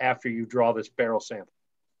after you draw this barrel sample?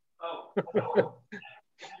 Oh, I'm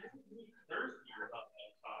thirsty about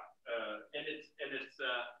that talk, and it's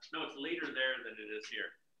no, it's later there than it is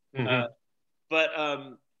here. But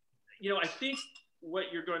I think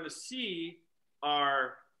what you're going to see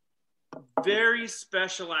are very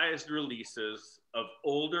specialized releases of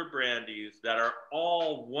older brandies that are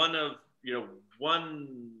all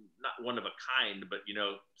not one of a kind, but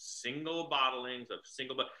single bottlings of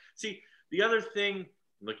single. But see, the other thing,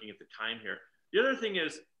 I'm looking at the time here. The other thing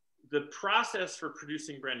is the process for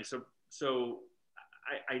producing brandy. So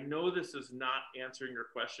I know this is not answering your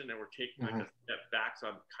question, and we're taking like a step back. So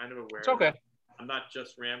I'm kind of aware. It's okay. I'm not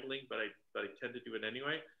just rambling, but I tend to do it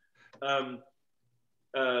anyway.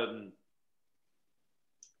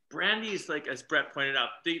 Brandies, like as Brett pointed out,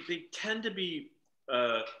 they tend to be,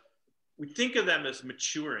 we think of them as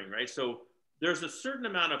maturing, right? So there's a certain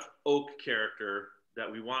amount of oak character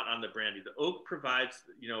that we want on the brandy. The oak provides,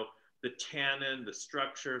 you know, the tannin, the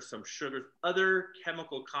structure, some sugars, other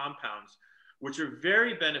chemical compounds, which are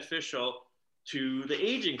very beneficial to the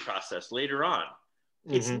aging process later on.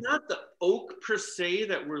 Mm-hmm. It's not the oak per se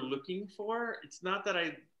that we're looking for. It's not that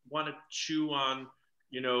I want to chew on,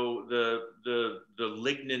 you know, the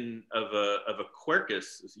lignin of a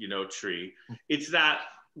quercus, you know, tree. It's that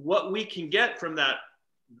what we can get from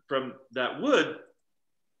that wood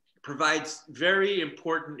provides very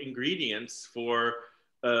important ingredients for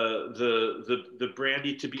the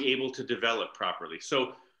brandy to be able to develop properly.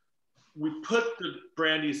 So we put the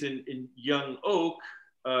brandies in young oak.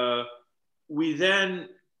 We then,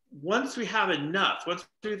 once we have enough, once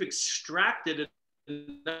we've extracted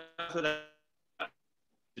enough of that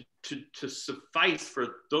to suffice for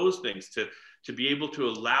those things, to be able to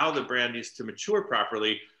allow the brandies to mature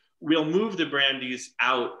properly, we'll move the brandies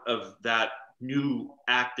out of that new,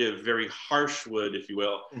 active, very harsh wood, if you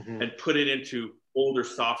will, mm-hmm. and put it into older,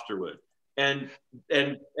 softer wood. And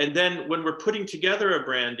then when we're putting together a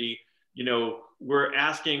brandy, you know, we're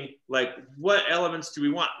asking, like, what elements do we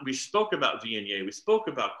want? We spoke about Viognier, we spoke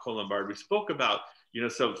about Colombard, we spoke about, you know,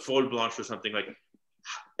 some Folle Blanche or something like.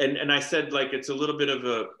 And I said, like, it's a little bit of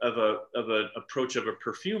an approach of a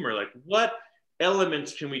perfumer. Like, what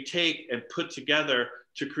elements can we take and put together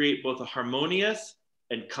to create both a harmonious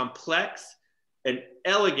and complex and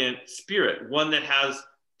elegant spirit? One that has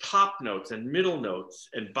top notes and middle notes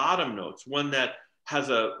and bottom notes. One that has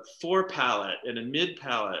a fore palate and a mid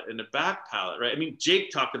palate and a back palate, right? I mean, Jake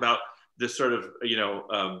talked about this sort of,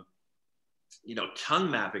 tongue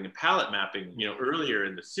mapping and palate mapping, you know, earlier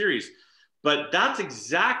in the series. But that's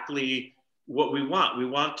exactly what we want. We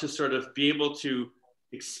want to sort of be able to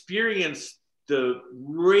experience the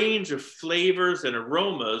range of flavors and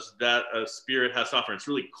aromas that a spirit has to offer. It's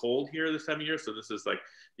really cold here this time of year, so this is like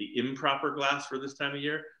the improper glass for this time of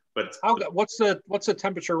year. But what's the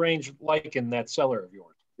temperature range like in that cellar of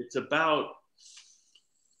yours? It's about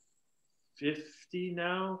 50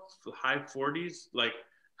 now, high 40s, like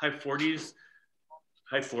high 40s.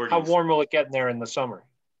 How warm will it get in there in the summer?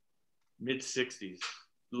 Mid 60s,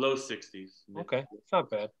 low 60s. Okay, it's not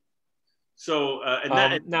bad. So, and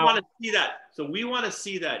we want to see that. So we want to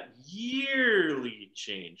see that yearly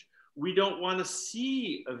change. We don't want to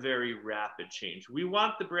see a very rapid change. We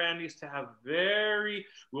want the brandies to have we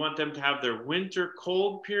want them to have their winter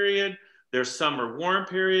cold period, their summer warm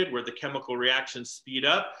period, where the chemical reactions speed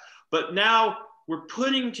up. But now we're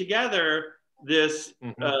putting together this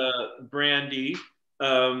brandy,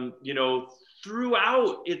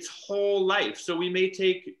 throughout its whole life. So we may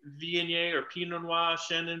take Viognier or Pinot Noir,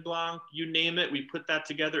 Chenin Blanc, you name it, we put that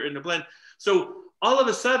together in a blend. So all of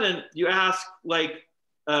a sudden you ask, like,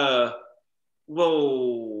 when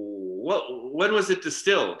was it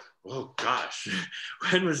distilled? Oh gosh,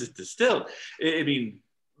 when was it distilled? I mean,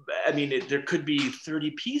 there could be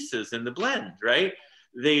 30 pieces in the blend, right?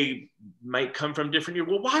 They might come from different years.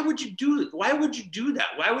 Well, why would you do that? Why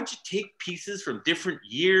would you take pieces from different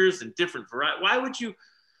years and different varieties? Why would you?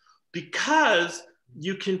 Because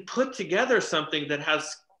you can put together something that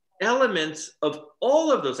has elements of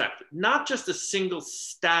all of those actors, not just a single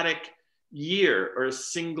static year or a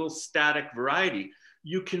single static variety.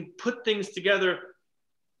 You can put things together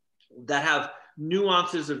that have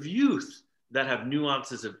nuances of youth, that have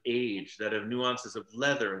nuances of age, that have nuances of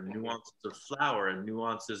leather and nuances of flower and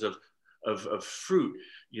nuances of fruit,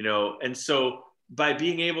 you know? And so by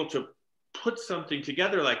being able to put something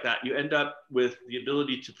together like that, you end up with the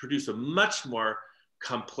ability to produce a much more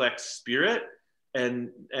complex spirit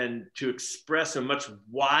and to express a much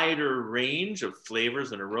wider range of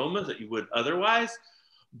flavors and aromas that you would otherwise,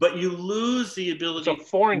 but you lose the ability. It's a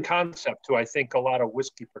foreign concept to, I think, a lot of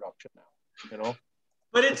whiskey production now, you know?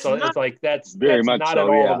 But it's like that's very much not so, at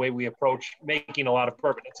all the way we approach making a lot of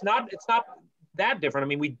bourbon. It's not that different. I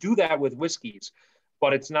mean, we do that with whiskeys,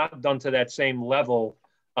 but it's not done to that same level.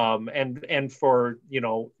 And for, you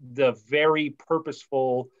know, the very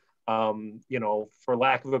purposeful, for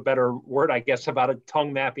lack of a better word, I guess, about a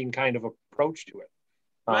tongue mapping kind of approach to it.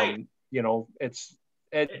 Right.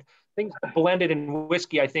 Things blended in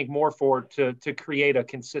whiskey, I think, more to create a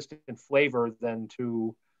consistent flavor than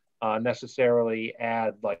to necessarily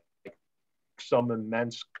add like some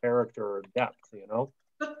immense character or depth, you know.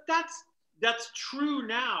 But that's true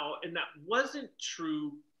now, and that wasn't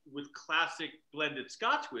true with classic blended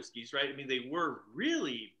Scotch whiskeys, right? I mean, they were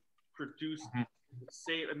really produced the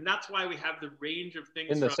same, and that's why we have the range of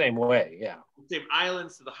things in the same way, yeah. The same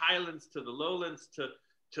islands to the highlands to the lowlands to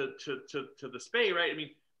the Spey, right? I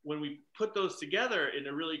mean, when we put those together in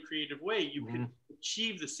a really creative way, you can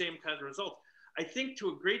achieve the same kind of results. I think to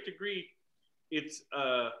a great degree, it's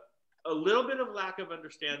a little bit of lack of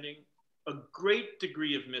understanding, a great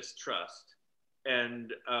degree of mistrust,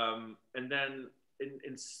 and then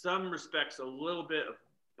in some respects a little bit of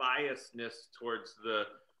biasness towards the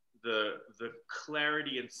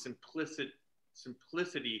clarity and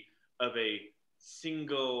simplicity of a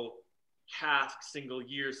single cask, single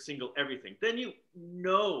year, single everything. Then you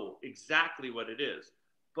know exactly what it is.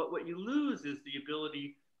 But what you lose is the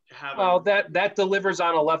ability to have. Well, that delivers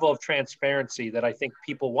on a level of transparency that I think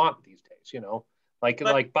people want these days. You know,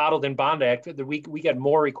 like bottled and bond act. We get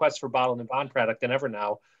more requests for bottled and bond product than ever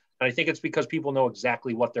now, and I think it's because people know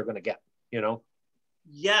exactly what they're going to get. You know.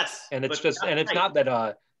 Yes. And it's just, and it's not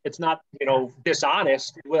that it's not, you know,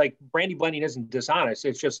 dishonest. Like brandy blending isn't dishonest.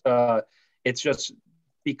 It's just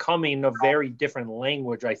becoming a very different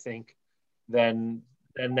language, I think, than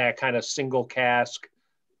that kind of single cask,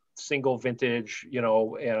 single vintage,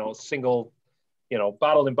 single,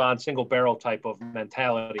 bottled and bond, single barrel type of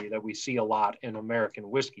mentality that we see a lot in American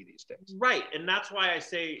whiskey these days. Right. And that's why I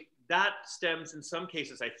say that stems in some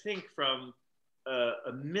cases, I think, from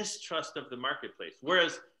a mistrust of the marketplace.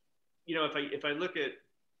 Whereas, if I look at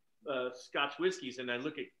Scotch whiskeys and I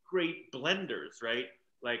look at great blenders, right?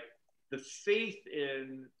 Like the faith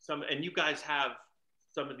in some, and you guys have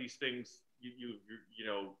some of these things,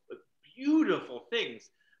 beautiful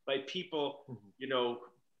things by people,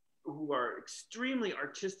 who are extremely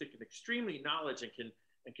artistic and extremely knowledgeable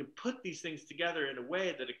and can put these things together in a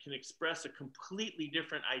way that it can express a completely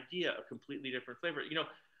different idea, a completely different flavor.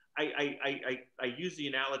 I use the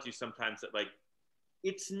analogy sometimes that, like,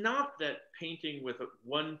 it's not that painting with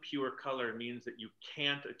one pure color means that you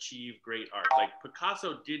can't achieve great art. Like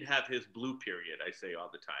Picasso did have his blue period, I say all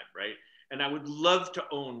the time, right? And I would love to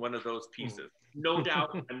own one of those pieces. No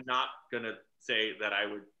doubt, I'm not gonna say that I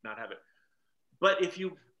would not have it. But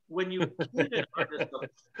when you give an artist a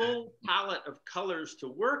full palette of colors to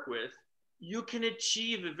work with, you can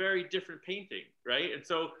achieve a very different painting, right? And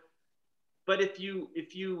so, but if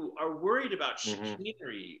you are worried about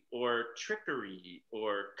chicanery or trickery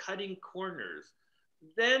or cutting corners,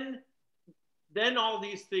 then all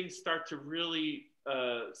these things start to really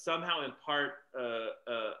somehow impart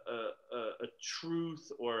a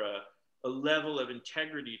truth or a level of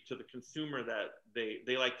integrity to the consumer that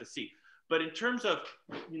they like to see. But in terms of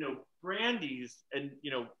brandies, and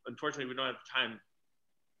unfortunately we don't have time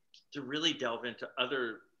to really delve into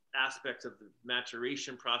other aspects of the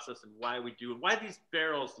maturation process and why these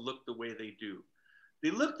barrels look the way they do.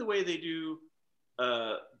 They look the way they do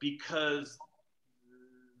because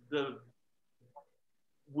the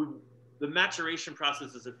maturation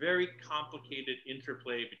process is a very complicated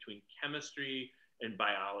interplay between chemistry and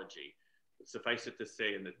biology. Suffice it to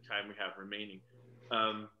say, in the time we have remaining,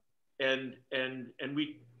 and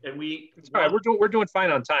we all right, we're doing fine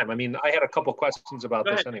on time. I mean, I had a couple questions about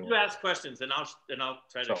this anyway. You ask questions, and I'll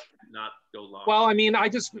try to not go long. Well, I mean, I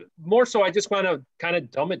just want to kind of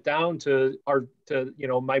dumb it down to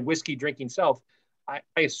my whiskey drinking self. I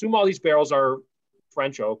assume all these barrels are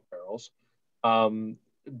French oak barrels.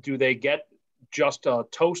 Do they get just a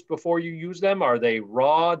toast before you use them? Are they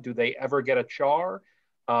raw? Do they ever get a char?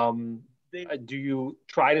 Do you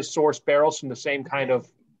try to source barrels from the same kind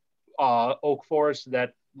of oak forest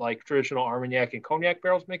that like traditional Armagnac and Cognac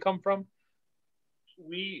barrels may come from?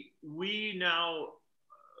 We now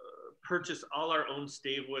purchase all our own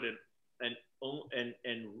stave wood and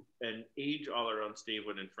age all our own stave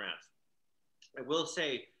wood in France. I will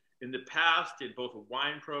say, in the past, in both a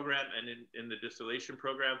wine program and in the distillation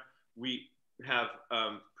program, we have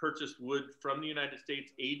purchased wood from the United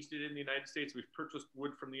States, aged it in the United States. We've purchased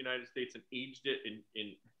wood from the United States and aged it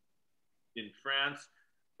in France.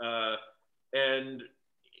 And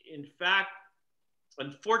in fact,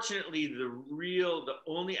 unfortunately, the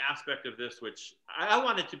only aspect of this, which I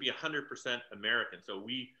wanted to be 100% American. So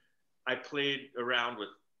I played around with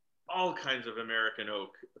all kinds of American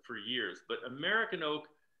oak for years, but American oak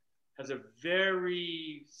has a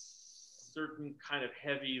very certain kind of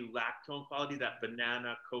heavy lactone quality, that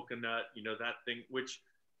banana, coconut, that thing, which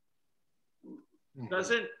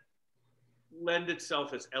doesn't lend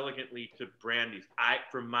itself as elegantly to brandies,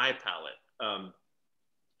 for my palate,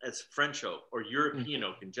 as French oak or European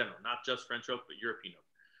oak in general, not just French oak, but European oak.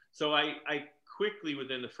 So I quickly,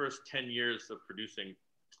 within the first 10 years of producing,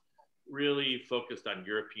 really focused on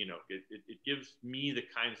European oak. It gives me the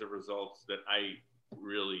kinds of results that I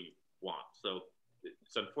really want. So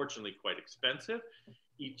it's unfortunately quite expensive.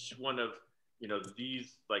 Each one of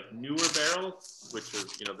these like newer barrels, which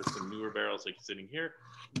is there's some newer barrels like sitting here.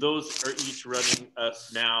 Those are each running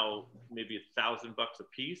us now maybe $1,000 a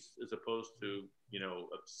piece, as opposed to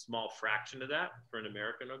a small fraction of that for an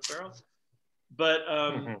American oak barrel. But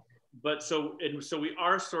so we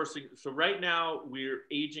are sourcing. So right now we're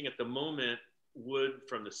aging at the moment wood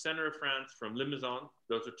from the center of France, from Limousin.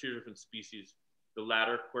 Those are two different species. The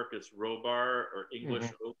latter, Quercus robar, or English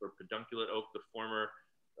oak, or pedunculate oak. The former,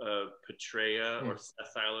 Petrea or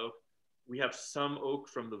sessile oak. We have some oak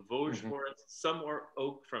from the Vosges forest, some more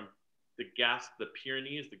oak from the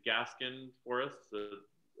Pyrenees, the Gascon forests.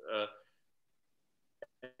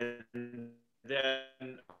 And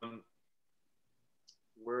then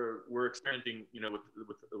we're experimenting, you know,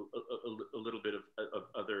 with a little bit of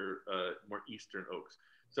other more eastern oaks.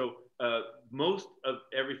 So most of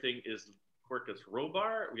everything is Quercus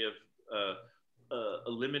robar. We have a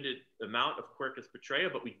limited amount of Quercus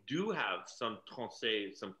Petrea, but we do have some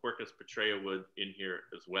Tronchet, some Quercus Petrea wood in here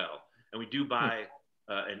as well. And we do buy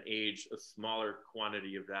and age a smaller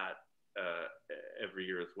quantity of that every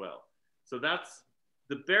year as well. So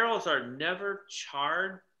the barrels are never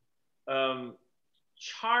charred.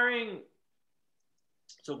 Charring,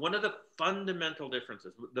 so one of the fundamental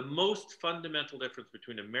differences, the most fundamental difference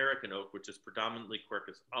between American oak, which is predominantly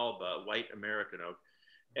Quercus alba, white American oak,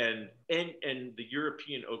 and the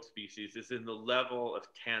European oak species is in the level of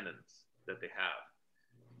tannins that they have.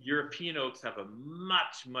 European oaks have a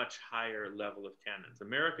much, much higher level of tannins.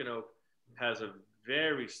 American oak has a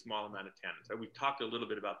very small amount of tannins. We talked a little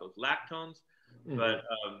bit about those lactones,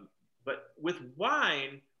 but with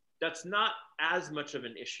wine, that's not as much of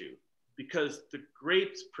an issue because the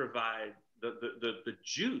grapes provide, the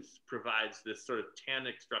juice provides this sort of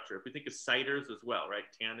tannic structure. If we think of ciders as well, right?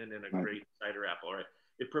 Tannin in a great cider apple, right?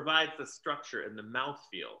 It provides the structure and the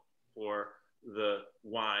mouthfeel for the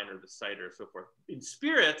wine or the cider and so forth. In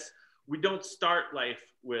spirits, we don't start life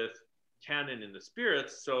with tannin in the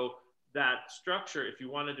spirits. So that structure, if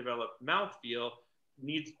you want to develop mouthfeel,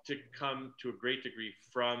 needs to come to a great degree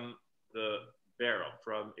from the barrel,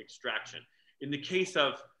 from extraction. In the case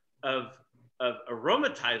of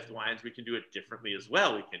aromatized wines, we can do it differently as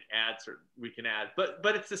well. We can add,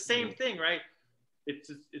 but it's the same thing, right? It's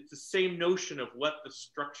the same notion of what the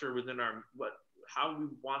structure within how we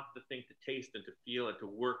want the thing to taste and to feel and to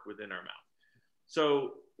work within our mouth.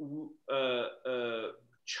 So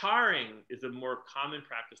charring is a more common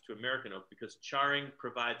practice to American oak because charring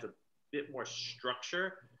provides a bit more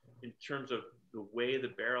structure in terms of the way the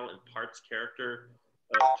barrel imparts character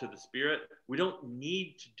to the spirit. We don't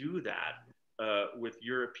need to do that with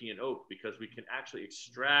European oak because we can actually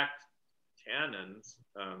extract tannins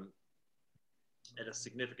at a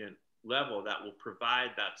significant level that will provide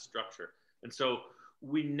that structure. And so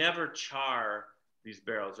we never char these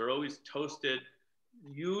barrels. They're always toasted.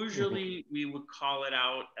 Usually we would call it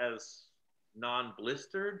out as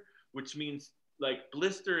non-blistered, which means like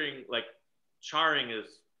blistering, like charring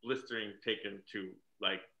is blistering taken to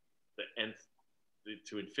like the nth,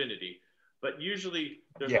 to infinity. But usually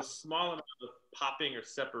there's a small amount of popping or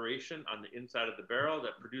separation on the inside of the barrel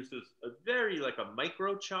that produces a very like a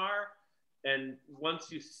micro char. And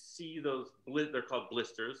once you see those, they're called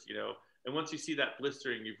blisters, you know, and once you see that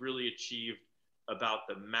blistering, you've really achieved about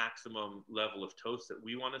the maximum level of toast that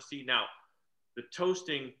we want to see. Now, the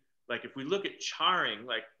toasting, like if we look at charring,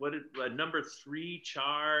 like what is a number 3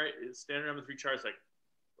 char, standard number 3 char is like,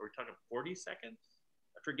 are we talking 40 seconds?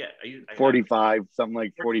 I forget. I 45, something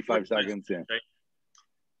like 45 seconds. Yeah. Right?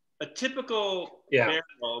 A typical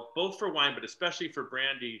barrel, both for wine, but especially for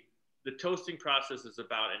brandy, the toasting process is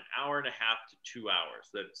about 1.5 hours to 2 hours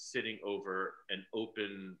that's sitting over an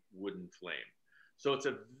open wooden flame. So it's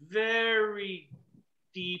a very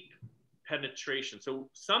deep penetration. So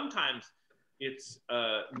sometimes it's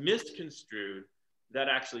misconstrued that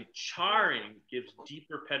actually charring gives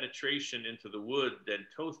deeper penetration into the wood than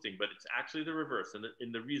toasting, but it's actually the reverse.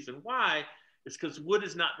 And the reason why is because wood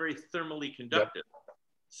is not very thermally conductive.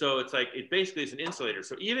 So it's like, it basically is an insulator.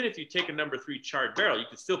 So even if you take a number 3 charred barrel, you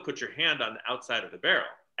can still put your hand on the outside of the barrel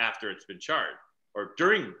after it's been charred, or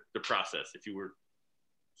during the process if you were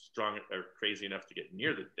strong or crazy enough to get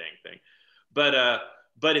near the dang thing.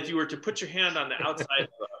 But if you were to put your hand on the outside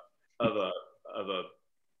of a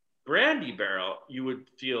brandy barrel, you would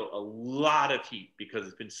feel a lot of heat because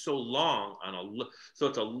it's been so long on so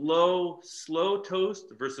it's a low, slow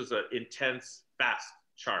toast versus an intense, fast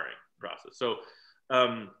charring process. So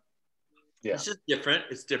it's just different.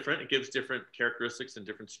 It's different. It gives different characteristics and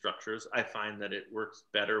different structures. I find that it works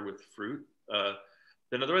better with fruit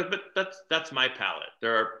than otherwise, but that's my palate.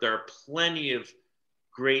 There are plenty of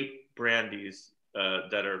great brandies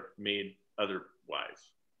that are made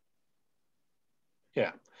otherwise.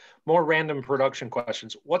 Yeah. More random production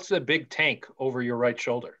questions. What's the big tank over your right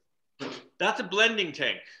shoulder? That's a blending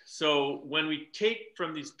tank. So when we take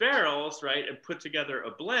from these barrels, right, and put together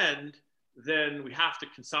a blend, then we have to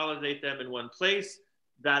consolidate them in one place.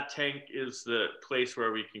 That tank is the place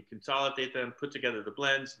where we can consolidate them, put together the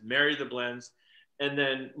blends, marry the blends, and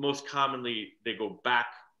then most commonly they go back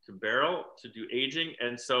to barrel to do aging.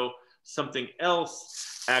 And so something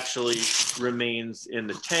else actually remains in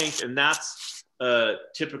the tank, and that's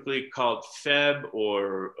typically called Feb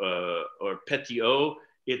or Petit Eau.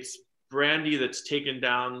 It's brandy that's taken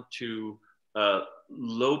down to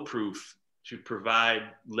low proof to provide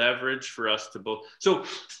leverage for us to both. So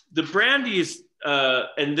the brandies,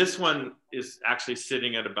 and this one is actually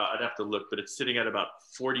sitting at about, I'd have to look, but it's sitting at about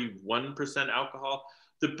 41% alcohol.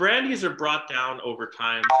 The brandies are brought down over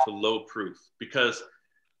time to low proof because,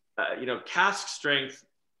 you know, cask strength,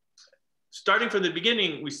 starting from the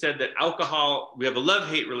beginning, we said that alcohol, we have a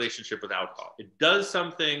love-hate relationship with alcohol. It does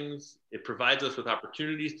some things, it provides us with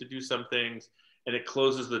opportunities to do some things, and it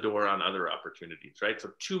closes the door on other opportunities, right?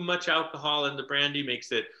 So too much alcohol in the brandy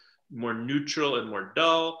makes it more neutral and more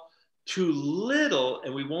dull. Too little,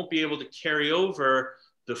 and we won't be able to carry over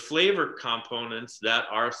the flavor components that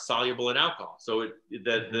are soluble in alcohol. So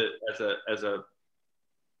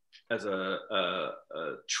as a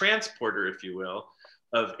transporter, if you will,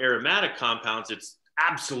 of aromatic compounds, it's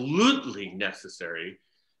absolutely necessary.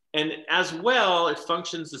 And as well, it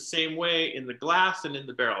functions the same way in the glass and in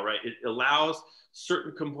the barrel, right? It allows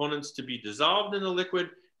certain components to be dissolved in the liquid.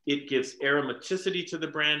 It gives aromaticity to the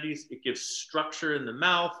brandies. It gives structure in the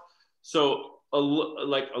mouth. So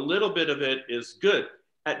like a little bit of it is good.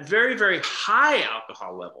 At very, very high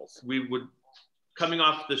alcohol levels, we would, coming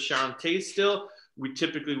off the Charente still, we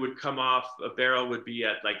typically would come off, a barrel would be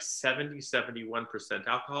at like 70, 71%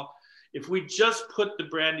 alcohol. If we just put the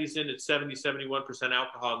brandies in at 70, 71%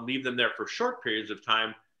 alcohol and leave them there for short periods of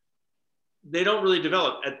time, they don't really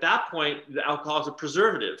develop. At that point, the alcohol is a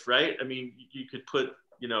preservative, right? I mean, you could put,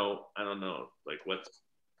 you know, I don't know, like what's,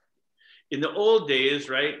 in the old days,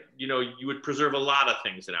 right? You know, you would preserve a lot of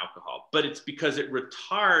things in alcohol, but it's because it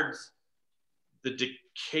retards the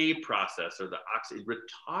decay process or it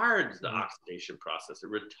retards the oxidation process. It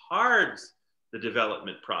retards the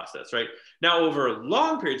development process, right? Now, over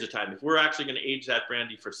long periods of time, if we're actually going to age that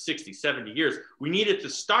brandy for 60, 70 years, we need it to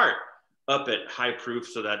start up at high proof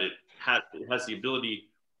so that it has the ability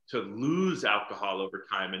to lose alcohol over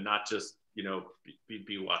time and not just, you know,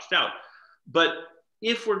 be washed out. But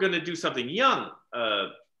if we're going to do something young,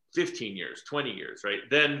 15 years, 20 years, right,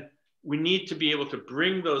 then we need to be able to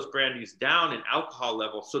bring those brandies down in alcohol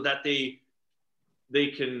level so that they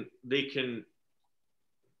can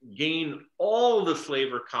gain all the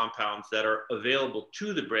flavor compounds that are available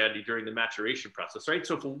to the brandy during the maturation process, right?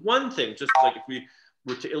 So for one thing, just like if we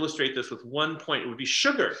were to illustrate this with one point, it would be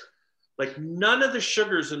sugar. Like none of the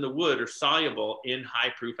sugars in the wood are soluble in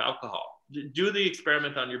high proof alcohol. Do the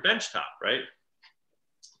experiment on your benchtop, right?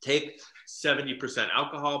 Take 70%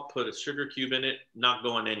 alcohol, put a sugar cube in it, not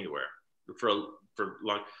going anywhere for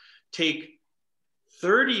long. Take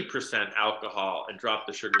 30% alcohol and drop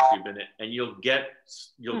the sugar cube in it, and you'll get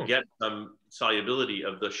some solubility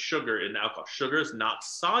of the sugar in alcohol. Sugar is not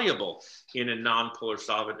soluble in a non-polar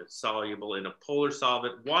solvent. It's soluble in a polar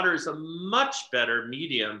solvent. Water is a much better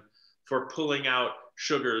medium for pulling out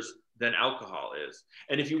sugars than alcohol is.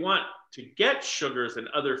 And if you want to get sugars and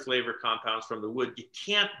other flavor compounds from the wood, you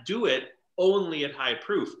can't do it only at high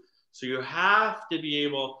proof. So you have to be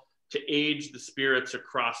able to age the spirits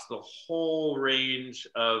across the whole range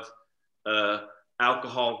of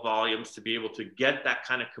alcohol volumes to be able to get that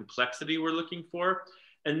kind of complexity we're looking for.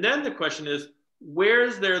 And then the question is, where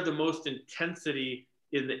is there the most intensity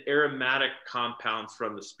in the aromatic compounds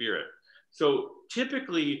from the spirit? So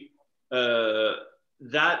typically,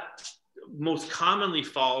 that most commonly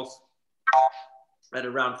falls at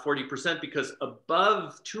around 40%, because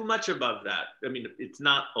too much above that, I mean, it's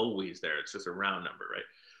not always there, it's just a round number, right?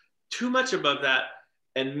 Too much above that,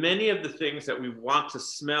 and many of the things that we want to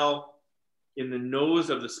smell in the nose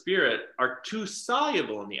of the spirit are too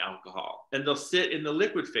soluble in the alcohol, and they'll sit in the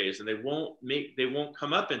liquid phase and they won't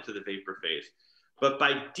come up into the vapor phase. But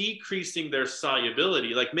by decreasing their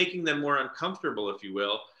solubility, like making them more uncomfortable, if you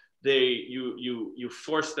will, you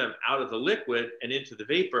force them out of the liquid and into the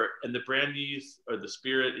vapor, and the brandies or the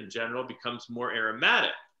spirit in general becomes more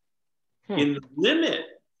aromatic. In the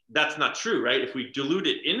limit, that's not true, right? If we dilute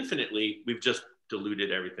it infinitely, we've just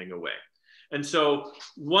diluted everything away. And so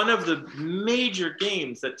one of the major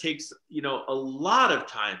games that takes, you know, a lot of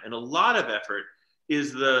time and a lot of effort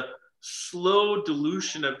is the slow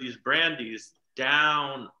dilution of these brandies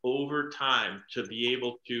down over time to be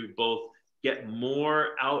able to both get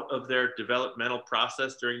more out of their developmental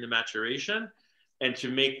process during the maturation and to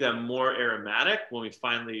make them more aromatic when we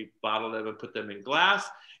finally bottle them and put them in glass.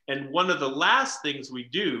 And one of the last things we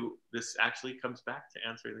do, this actually comes back to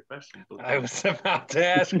answering the question. I was about to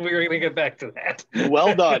ask, we were going to get back to that.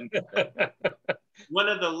 Well done. One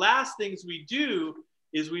of the last things we do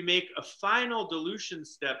is we make a final dilution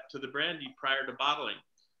step to the brandy prior to bottling.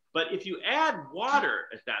 But if you add water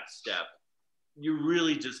at that step, you're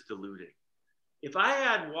really just diluting. If I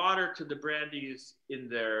add water to the brandies in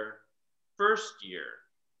their first year,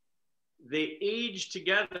 they age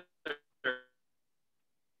together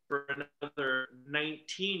for another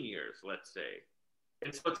 19 years, let's say.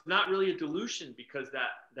 And so it's not really a dilution because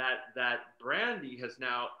that brandy has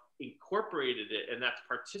now incorporated it and that's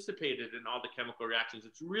participated in all the chemical reactions.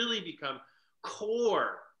 It's really become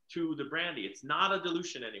core to the brandy. It's not a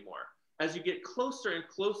dilution anymore. As you get closer and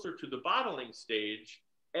closer to the bottling stage,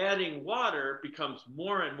 adding water becomes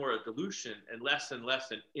more and more a dilution and less an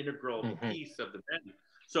integral piece of the brandy.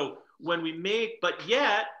 So when we make, but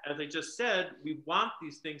yet, as I just said, we want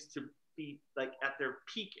these things to be like at their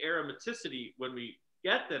peak aromaticity when we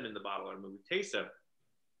get them in the bottle and when we taste them.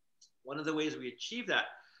 One of the ways we achieve that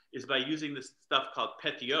is by using this stuff called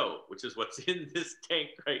pétillant, which is what's in this tank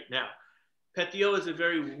right now. Pétillant is a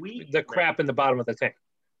very weak The crap in the bottom of the tank.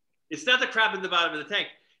 It's not the crap in the bottom of the tank.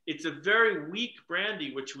 It's a very weak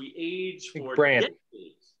brandy, which we age for Brandy.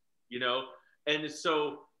 decades, you know? And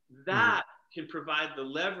so that can provide the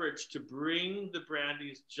leverage to bring the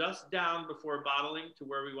brandies just down before bottling to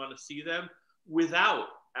where we want to see them without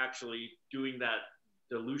actually doing that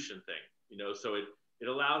dilution thing, you know? So it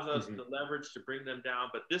allows us the leverage to bring them down.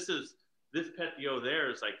 But this pétillant there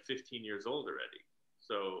is like 15 years old already.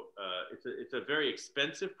 So it's a very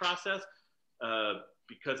expensive process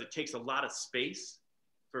because it takes a lot of space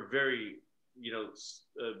for very, you know,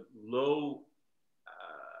 low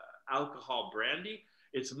alcohol brandy.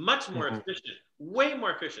 It's much more efficient, way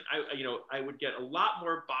more efficient. I would get a lot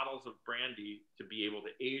more bottles of brandy to be able to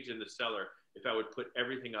age in the cellar if I would put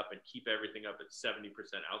everything up and keep everything up at 70%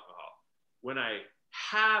 alcohol. When I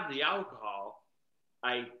have the alcohol,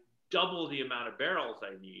 I double the amount of barrels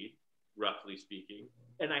I need, roughly speaking,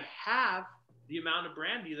 and I have the amount of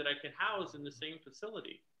brandy that I can house in the same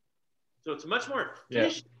facility. So it's much more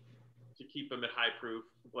efficient to keep them at high proof,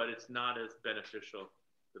 but it's not as beneficial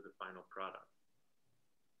to the final product.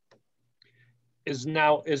 Is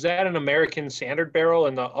that an American standard barrel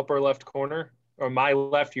in the upper left corner? Or my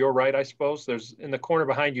left, your right, I suppose? There's in the corner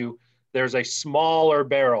behind you, there's a smaller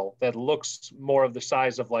barrel that looks more of the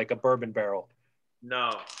size of like a bourbon barrel.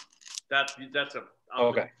 No, that's a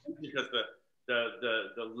okay. Because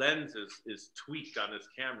the lens is tweaked on this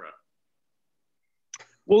camera.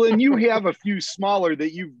 Well, and you have a few smaller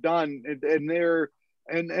that you've done, and they're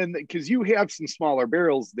and because you have some smaller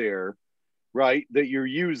barrels there, right? That you're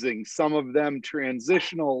using. Some of them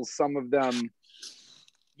transitional, some of them.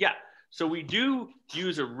 Yeah. So we do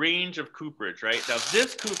use a range of cooperage, right? Now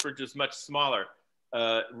this cooperage is much smaller,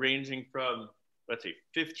 ranging from, let's see,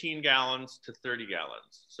 15 gallons to 30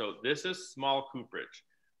 gallons. So this is small cooperage.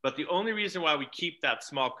 But the only reason why we keep that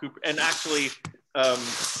small cooperage, and actually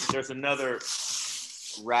there's another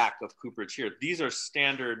rack of cooperage here. These are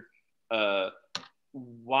standard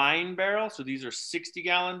wine barrels. So these are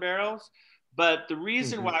 60-gallon barrels. But the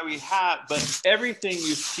reason why we have, but everything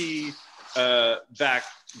you see back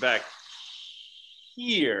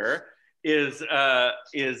here is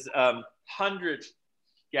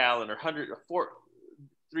 100-gallon or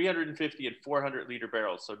 350 and 400 liter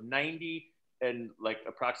barrels. So 90 and like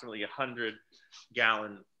approximately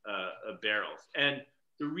 100-gallon barrels. And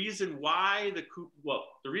the reason why the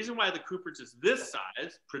cooperage is this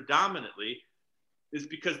size predominantly is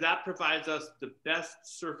because that provides us the best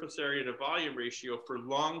surface area to volume ratio for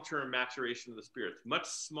long-term maturation of the spirits. Much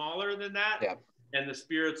smaller than that, and the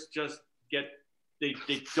spirits just they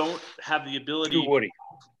don't have the ability. Too woody.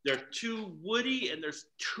 They're too woody, and there's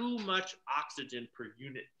too much oxygen per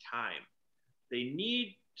unit time. They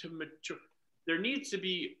need to mature. There needs to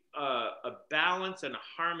be a balance and a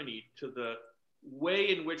harmony to the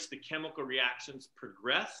way in which the chemical reactions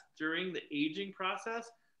progress during the aging process.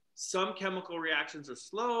 Some chemical reactions are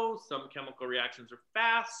slow, some chemical reactions are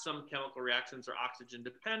fast, some chemical reactions are oxygen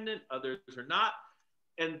dependent, others are not.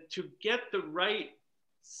 And to get the right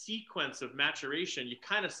sequence of maturation, you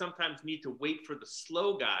kind of sometimes need to wait for the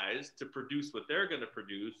slow guys to produce what they're going to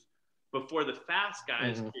produce before the fast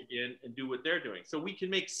guys kick in and do what they're doing. So we can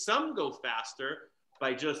make some go faster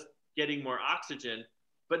by just getting more oxygen,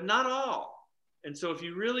 but not all. And so if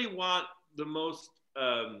you really want the most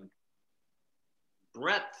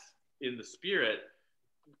breadth in the spirit,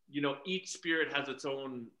 you know, each spirit has its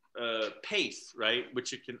own pace, right?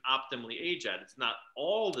 Which it can optimally age at. It's not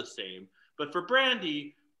all the same, but for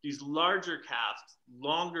brandy, these larger casks,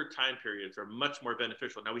 longer time periods are much more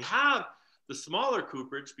beneficial. Now we have the smaller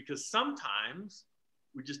cooperage because sometimes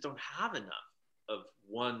we just don't have enough of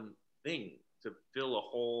one thing to fill a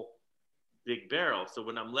whole big barrel. So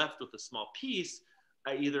when I'm left with a small piece,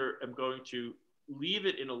 I either am going to leave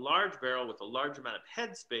it in a large barrel with a large amount of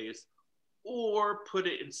head space, or put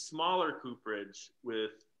it in smaller cooperage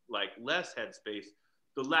with like less head space.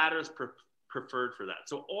 The latter is preferred for that.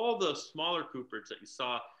 So all the smaller cooperage that you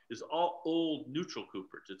saw is all old neutral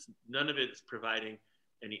cooperage. It's none of it is providing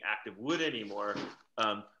any active wood anymore.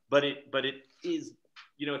 But it is,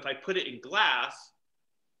 you know, if I put it in glass,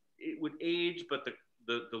 it would age, but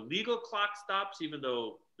the legal clock stops, even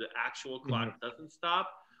though the actual clock doesn't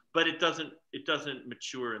stop. But it doesn't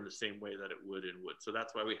mature in the same way that it would in wood. So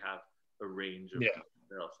that's why we have a range of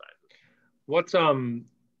barrel sizes. What's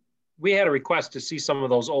we had a request to see some of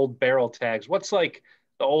those old barrel tags. What's like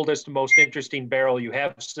the oldest, most interesting barrel you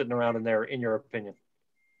have sitting around in there, in your opinion?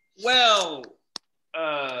 Well,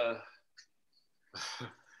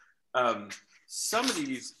 some of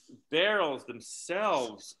these barrels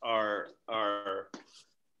themselves are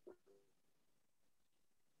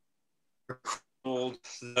old.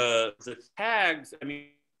 The tags, I mean,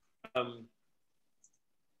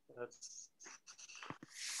 that's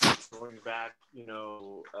going back, you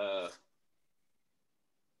know,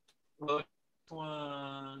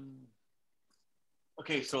 one.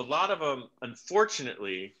 Okay, so a lot of them,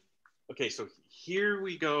 unfortunately, okay, so here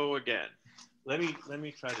we go again. Let me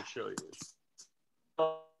try to show you.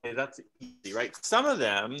 Okay, that's easy, right? Some of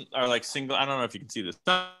them are like single, I don't know if you can see this.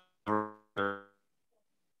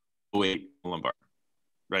 Wait, lumbar,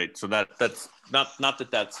 right? So that's not that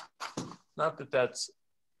that's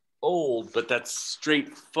old, but that's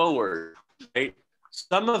straightforward, right?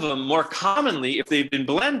 Some of them, more commonly, if they've been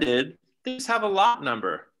blended, they just have a lot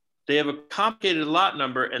number. They have a complicated lot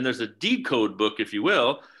number, and there's a decode book, if you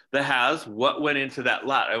will, that has what went into that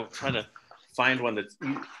lot. I'm trying to find one that's,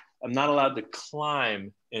 I'm not allowed to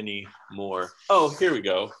climb anymore. Oh, here we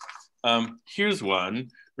go. Here's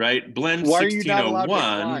one, right? Blend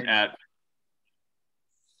 1601 at,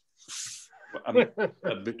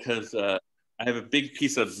 because I have a big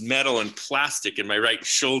piece of metal and plastic in my right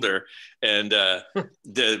shoulder, and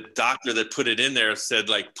the doctor that put it in there said,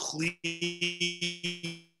 like,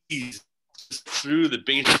 please through the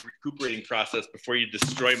basic recuperating process before you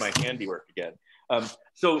destroy my handiwork again.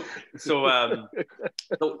 So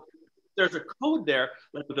there's a code there,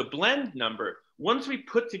 like with a blend number. Once I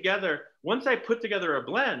put together a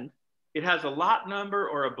blend, it has a lot number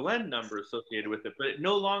or a blend number associated with it, but it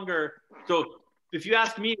no longer, so if you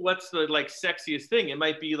ask me what's the like sexiest thing, it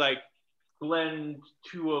might be like blend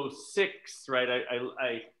 206, right?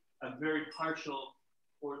 I'm very partial,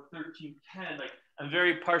 or 1310, like I'm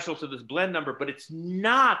very partial to this blend number, but it's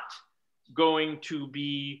not going to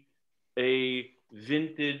be a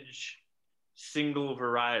vintage single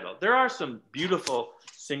varietal. There are some beautiful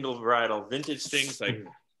single varietal vintage things. Like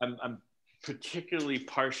I'm particularly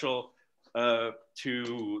partial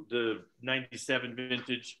to the 97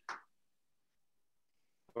 vintage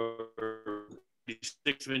or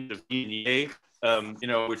 96 vintage of DNA, you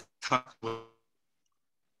know, which talks about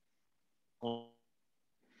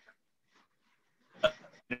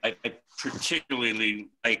I particularly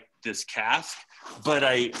like this cask, but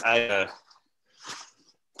I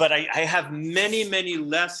have many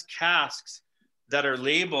less casks that are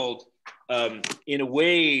labeled in a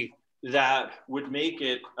way that would make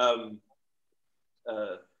it well,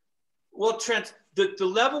 the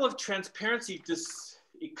level of transparency,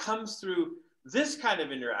 it comes through this kind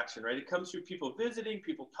of interaction, right? It comes through people visiting,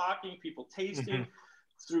 people talking, people tasting,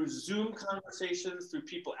 through Zoom conversations, through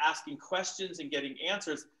people asking questions and getting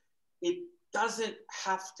answers. It doesn't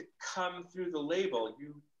have to come through the label.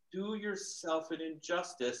 You do yourself an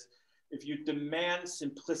injustice if you demand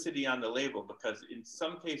simplicity on the label, because in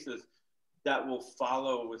some cases that will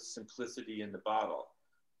follow with simplicity in the bottle.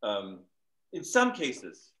 In some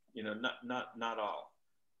cases, you know, not all.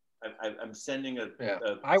 I'm sending a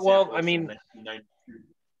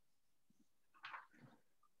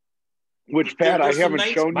which, Pat, I haven't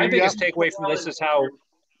shown you my biggest yet. takeaway from this is how.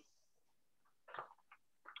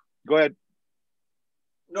 Go ahead.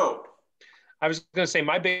 No. I was going to say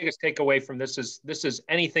my biggest takeaway from this is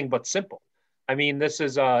anything but simple. I mean, this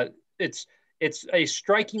is it's a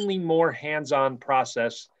strikingly more hands-on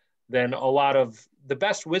process than a lot of the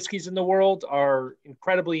best whiskeys in the world are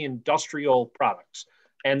incredibly industrial products.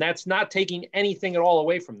 And that's not taking anything at all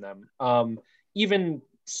away from them. Even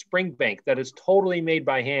Springbank, that is totally made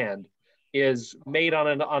by hand, is made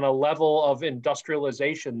on a level of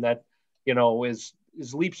industrialization that, you know, is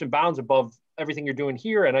leaps and bounds above everything you're doing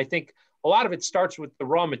here. And I think a lot of it starts with the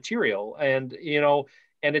raw material, and, you know,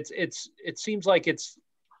 and it seems like it's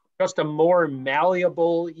just a more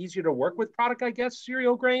malleable, easier to work with product, I guess,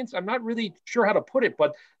 cereal grains. I'm not really sure how to put it,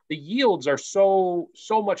 but the yields are so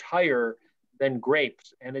much higher than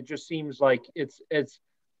grapes. And it just seems like it's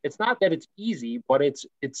not that it's easy, but it's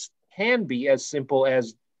can be as simple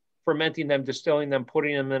as fermenting them, distilling them,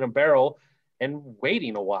 putting them in a barrel, and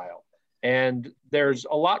waiting a while. And there's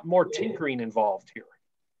a lot more tinkering involved here.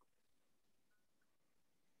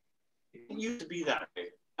 It used to be that way.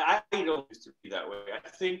 I don't used to be that way. I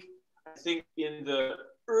think in the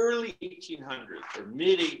early 1800s or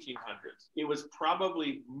mid 1800s, it was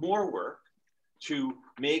probably more work to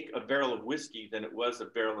make a barrel of whiskey than it was a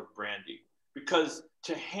barrel of brandy, because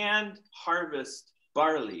to hand harvest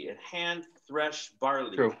barley and hand thresh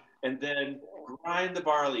barley, True. And then grind the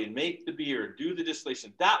barley and make the beer, do the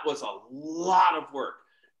distillation, that was a lot of work,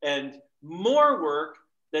 and more work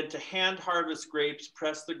than to hand harvest grapes,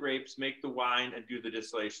 press the grapes, make the wine, and do the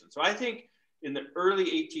distillation. So I think in the early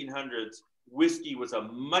 1800s, whiskey was a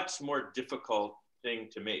much more difficult thing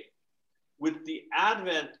to make. With the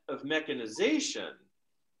advent of mechanization,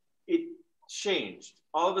 it changed.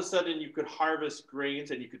 All of a sudden, you could harvest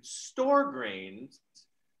grains and you could store grains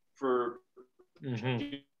for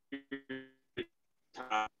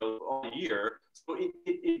all year. So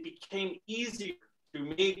it became easier to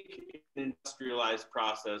make an industrialized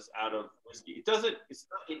process out of whiskey. It's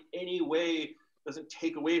not in any way, doesn't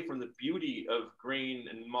take away from the beauty of grain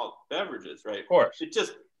and malt beverages, right? Of course. It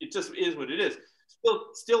just is what it is.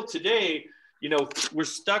 Still today, you know, we're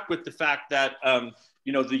stuck with the fact that,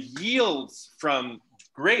 you know, the yields from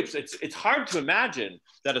grapes, it's hard to imagine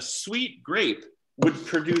that a sweet grape would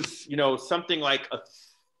produce, you know, something like a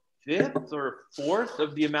fifth or a fourth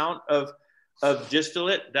of the amount of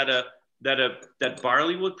distillate that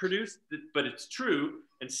barley would produce, but it's true.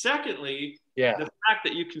 And secondly, the fact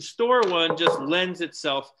that you can store one just lends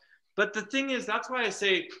itself. But the thing is, that's why I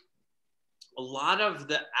say a lot of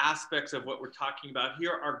the aspects of what we're talking about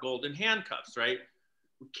here are golden handcuffs, right?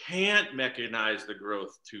 We can't mechanize the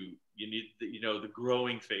growth you need the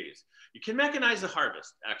growing phase. You can mechanize the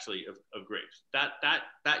harvest, actually, of grapes. That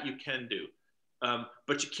you can do.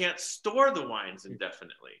 But you can't store the wines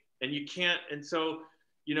indefinitely. And you can't, and so,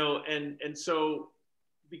 you know, and so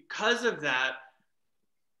because of that,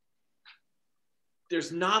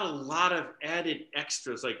 there's not a lot of added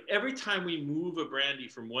extras. Like every time we move a brandy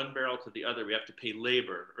from one barrel to the other, we have to pay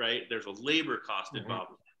labor, right? There's a labor cost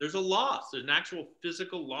involved. There's a loss, there's an actual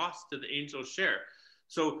physical loss to the angel share.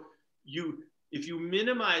 So if you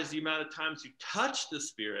minimize the amount of times you touch the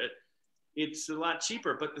spirit, it's a lot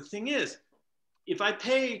cheaper. But the thing is, if I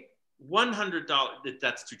pay $100,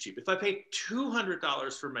 that's too cheap. If I pay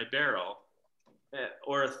 $200 for my barrel,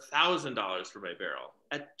 or $1,000 for my barrel,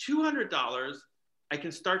 at $200, I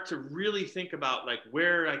can start to really think about like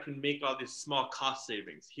where I can make all these small cost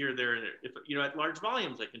savings here, there, and there. If, you know, at large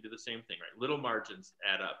volumes, I can do the same thing, right? Little margins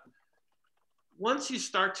add up. Once you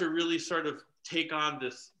start to really sort of take on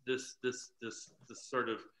this sort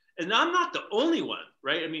of, and I'm not the only one,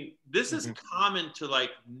 right? I mean, this is common to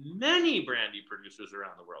like many brandy producers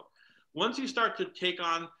around the world. Once you start to take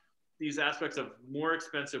on these aspects of more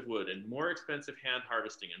expensive wood and more expensive hand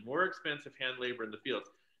harvesting and more expensive hand labor in the fields,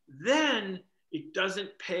 then it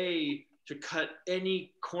doesn't pay to cut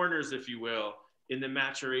any corners, if you will, in the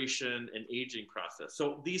maturation and aging process.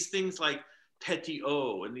 So these things like petit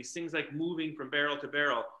eau and these things like moving from barrel to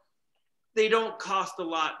barrel, they don't cost a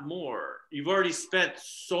lot more. You've already spent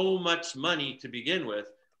so much money to begin with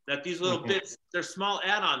that these little bits, they're small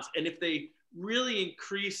add-ons. And if they really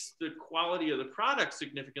increase the quality of the product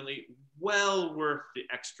significantly, well worth the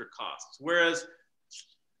extra costs. Whereas,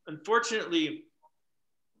 unfortunately,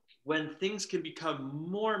 when things can become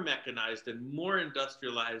more mechanized and more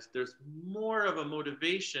industrialized, there's more of a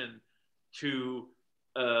motivation to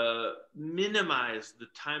minimize the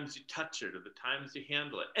times you touch it or the times you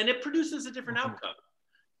handle it. And it produces a different outcome.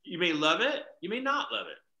 You may love it, you may not love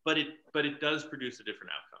it, but it does produce a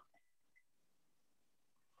different outcome.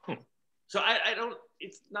 So I don't,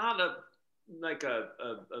 it's not a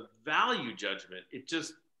value judgment. It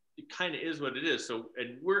kind of is what it is. So,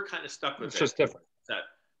 and we're kind of stuck with it. It's just different. That,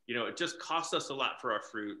 you know, it just costs us a lot for our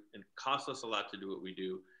fruit and costs us a lot to do what we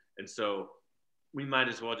do. And so we might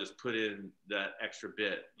as well just put in that extra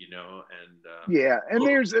bit, you know, and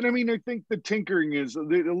and I mean, I think the tinkering is a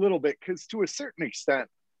little bit, because to a certain extent,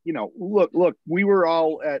 you know, look, we were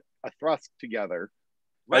all at a thrust together.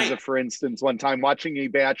 Right. As a, for instance, one time watching a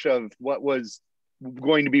batch of what was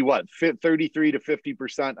going to be what, 33 to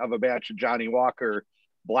 50% of a batch of Johnny Walker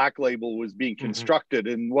Black Label was being constructed.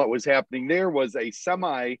 And what was happening there was a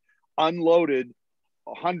semi unloaded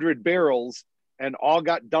 100 barrels and all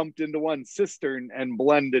got dumped into one cistern and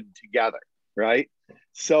blended together, right?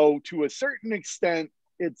 So to a certain extent,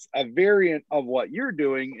 it's a variant of what you're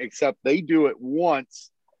doing, except they do it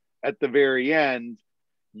once at the very end.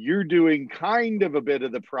 You're doing kind of a bit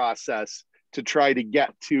of the process to try to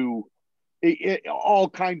get to all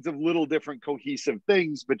kinds of little different cohesive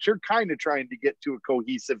things, but you're kind of trying to get to a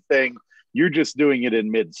cohesive thing. You're just doing it in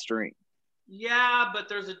midstream. Yeah, but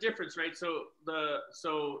there's a difference, right? So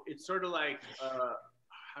it's sort of like I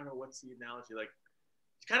don't know, what's the analogy? Like,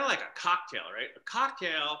 it's kind of like a cocktail, right? A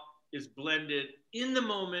cocktail is blended in the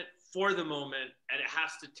moment for the moment, and it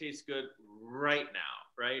has to taste good right now,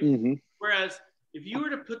 right? Whereas if you were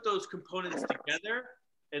to put those components together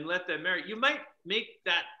and let them marry, you might make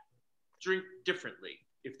that drink differently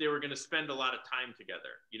if they were going to spend a lot of time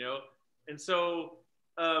together, you know? And so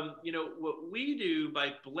you know, what we do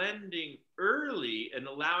by blending early and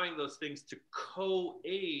allowing those things to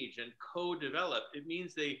co-age and co-develop, it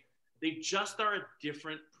means they just are a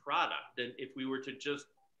different product than if we were to just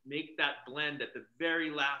make that blend at the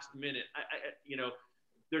very last minute. You know,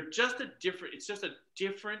 they're just it's just a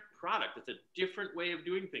different product. It's a different way of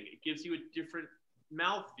doing things. It gives you a different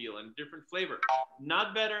mouthfeel and different flavor.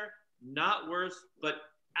 Not better, not worse, but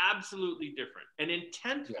absolutely different and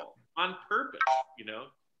intentful on purpose, you know?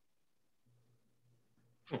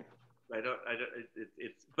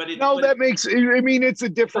 That makes, I mean, it's a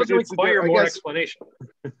different, it doesn't require more explanation.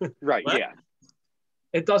 Right. What? Yeah.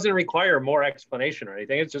 It doesn't require more explanation or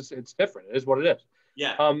anything. It's just, it's different. It is what it is.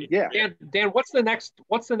 Yeah. Dan, what's the next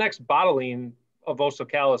bottling of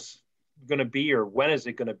Osocalis going to be, or when is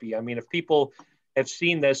it going to be? I mean, if people have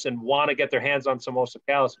seen this and want to get their hands on some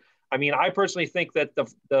Osocalis, I mean, I personally think that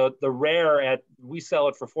the rare we sell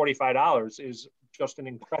it for $45 is just an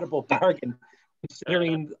incredible bargain,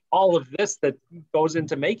 considering all of this that goes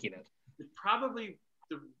into making it. Probably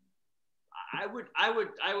I would,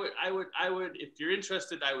 if you're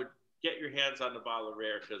interested, I would get your hands on the bottle of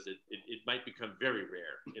rare, because it might become very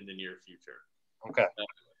rare in the near future. Okay.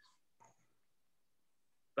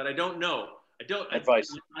 But I don't know.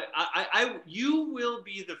 Advice. You will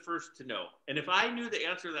be the first to know. And if I knew the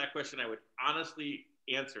answer to that question, I would honestly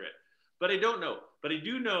answer it. But I don't know. But I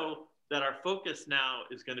do know that our focus now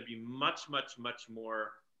is going to be much, much, much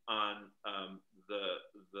more on the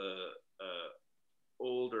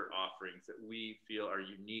older offerings that we feel are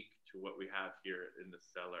unique to what we have here in the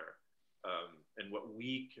cellar, and what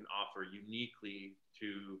we can offer uniquely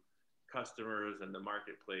to customers and the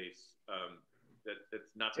marketplace. That's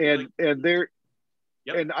not and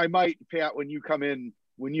I might, Pat, when you come in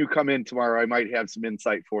tomorrow, I might have some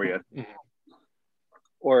insight for you,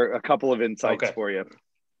 or a couple of insights for you,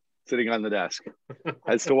 sitting on the desk,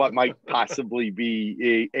 as to what might possibly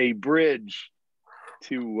be a bridge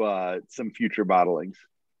to some future bottlings.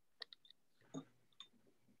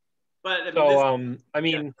 But I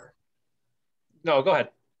mean, no, go ahead.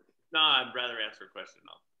 No, I'd rather answer a question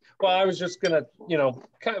now. Well, I was just gonna,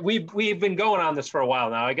 we've been going on this for a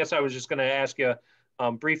while now. I guess I was just gonna ask you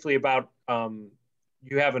briefly about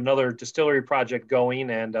you have another distillery project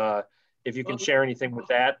going, and if you can share anything with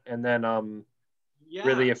that, and then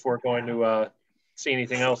really if we're going to see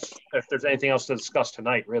anything else, if there's anything else to discuss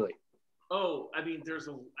tonight, really. Oh, I mean,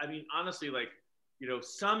 honestly, like,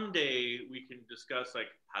 someday we can discuss, like,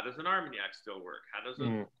 how does an Armagnac still work? How does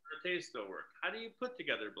a taste still work? How do you put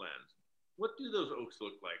together blends? What do those oaks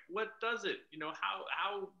look like? What does it, what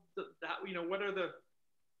are the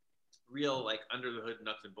real, like, under the hood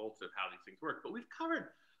nuts and bolts of how these things work? But we've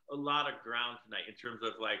covered a lot of ground tonight in terms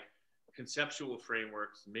of, like, conceptual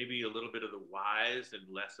frameworks, maybe a little bit of the whys and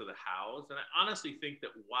less of the hows. And I honestly think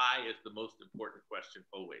that why is the most important question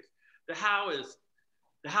always. The how is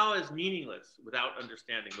meaningless without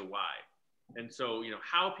understanding the why. And so,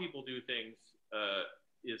 how people do things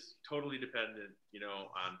is totally dependent,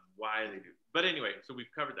 on why they do. But anyway, so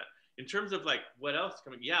we've covered that. In terms of, like, what else is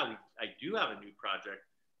coming? Yeah, I do have a new project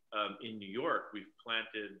in New York. We've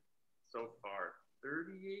planted so far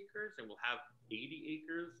 30 acres, and we'll have 80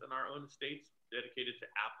 acres in our own estates dedicated to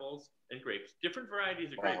apples and grapes, different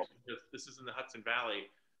varieties of grapes, because this is in the Hudson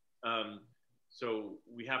Valley. So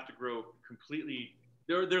we have to grow completely.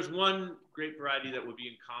 There's one grape variety that would be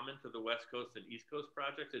in common to the West Coast and East Coast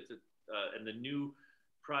projects. And the new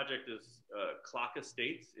project is Clock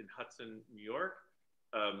Estates in Hudson, New York,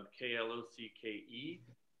 Klocke.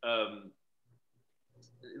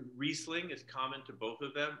 Riesling is common to both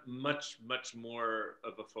of them. Much more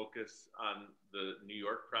of a focus on the New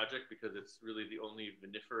York project because it's really the only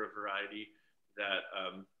vinifera variety that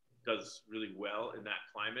does really well in that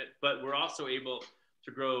climate. But we're also able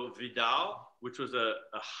to grow Vidal, which was a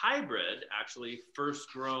hybrid, actually first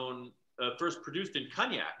produced in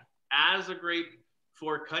Cognac as a grape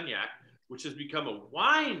for Cognac, which has become a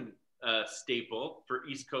wine staple for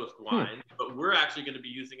East Coast wine. But we're actually going to be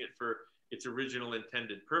using it for its original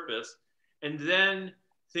intended purpose. And then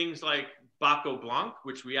things like Baco Blanc,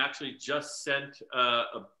 which we actually just sent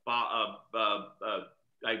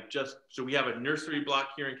so we have a nursery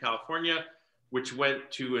block here in California, which went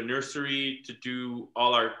to a nursery to do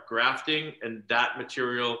all our grafting, and that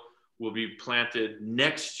material will be planted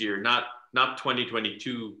next year, not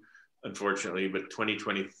 2022, unfortunately, but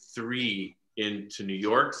 2023 into New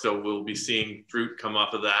York. So we'll be seeing fruit come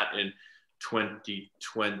off of that in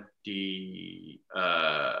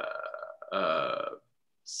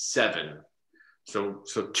 2027. So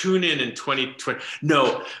tune in 2020.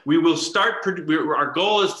 No, we will start. Our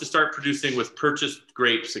goal is to start producing with purchased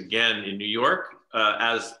grapes again in New York.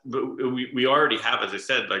 As we already have, as I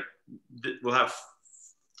said, like we'll have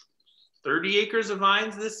 30 acres of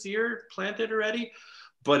vines this year planted already,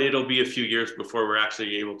 but it'll be a few years before we're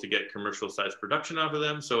actually able to get commercial size production off of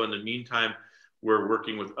them. So in the meantime, we're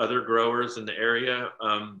working with other growers in the area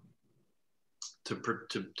to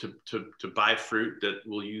buy fruit that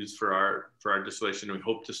we'll use for our distillation. We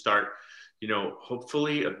hope to start,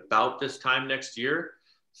 hopefully about this time next year.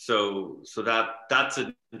 So that's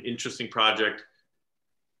an interesting project.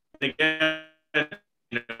 And again,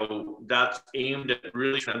 that's aimed at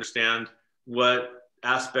really trying to understand what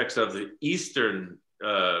aspects of the eastern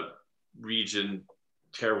region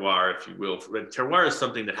terroir, if you will. Terroir is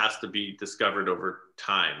something that has to be discovered over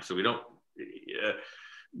time. So we don't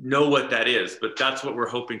know what that is, but that's what we're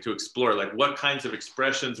hoping to explore, like what kinds of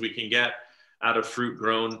expressions we can get out of fruit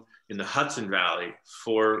grown in the Hudson Valley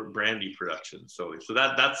for brandy production. So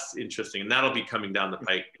that's interesting, and that'll be coming down the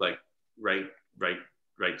pike like right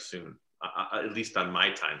soon, at least on my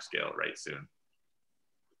time scale, right soon.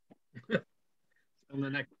 In the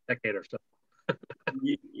next decade or so.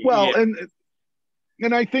 Well, yeah.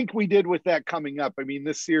 And I think we did with that coming up. I mean,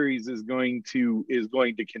 this series is going to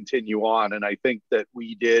continue on, and I think that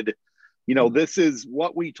we did. This is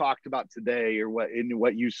what we talked about today, or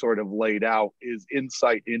what you sort of laid out is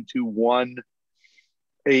insight into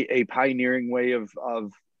a pioneering way of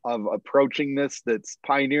approaching this. That's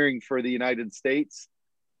pioneering for the United States,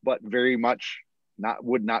 but very much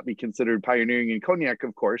would not be considered pioneering in Cognac,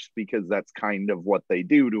 of course, because that's kind of what they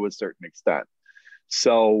do to a certain extent.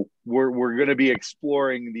 So we're going to be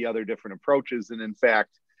exploring the other different approaches, and in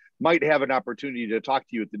fact, might have an opportunity to talk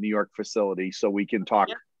to you at the New York facility so we can talk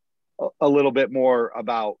a little bit more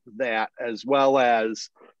about that, as well as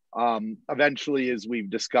eventually, as we've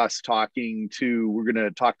discussed, we're going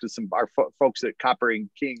to talk to some our folks at Copper and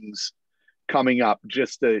Kings coming up,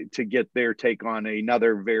 just to get their take on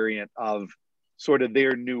another variant of sort of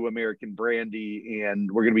their new American brandy. And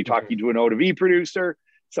we're going to be talking to an eau-de-vie producer,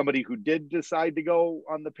 somebody who did decide to go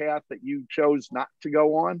on the path that you chose not to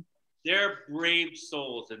go on. They're brave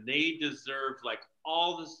souls, and they deserve like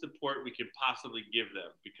all the support we could possibly give them,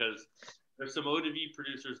 because there's some eau-de-vie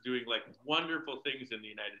producers doing like wonderful things in the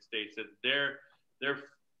United States, and they're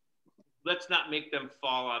let's not make them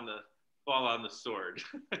fall on the sword.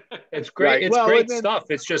 It's great. Right. It's great stuff.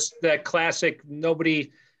 It's just that classic.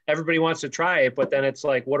 Everybody wants to try it, but then it's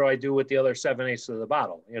like, what do I do with the other 7/8 of the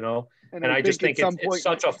bottle? And I just think it's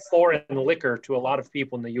such a foreign liquor to a lot of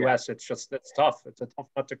people in the U.S. Yeah. It's tough. It's a tough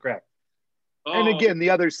nut to crack. And again, the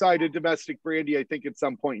other side of domestic brandy, I think at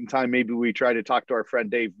some point in time, maybe we try to talk to our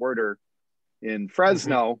friend Dave Werder in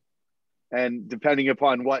Fresno, and depending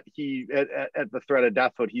upon what he, at the threat of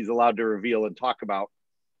death, what he's allowed to reveal and talk about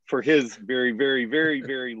for his very, very, very,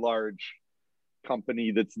 very large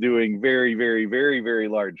company that's doing very, very, very, very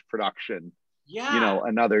large production. Yeah.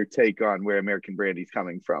 Another take on where American brandy is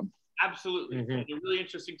coming from. Absolutely. It's a really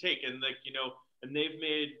interesting take. And and they've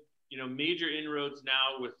made, major inroads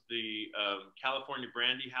now with the California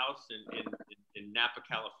Brandy House in Napa,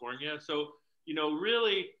 California. So,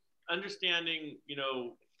 really understanding,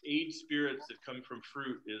 aged spirits that come from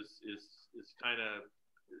fruit is kind of,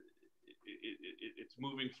 it's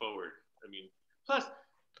moving forward. I mean, plus,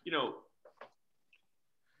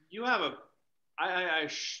 you have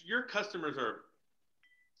your customers are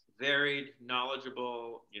varied,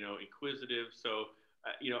 knowledgeable, inquisitive. So,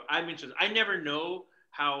 I'm interested. I never know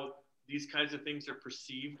how these kinds of things are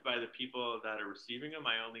perceived by the people that are receiving them.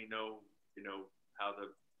 I only know, how the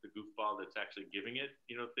goofball that's actually giving it,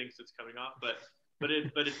 thinks it's coming off. But but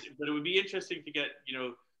it would be interesting to get, you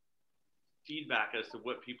know, feedback as to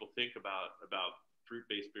what people think about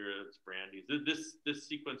fruit-based spirits, brandies. This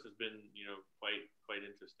sequence has been, you know, quite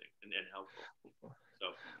interesting and helpful.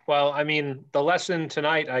 So, well, I mean, the lesson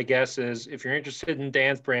tonight, I guess, is if you're interested in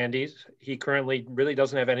Dan's brandies, he currently really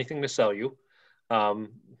doesn't have anything to sell you.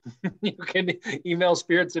 You can email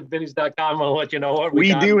spirits@binnies.com. I'll let you know what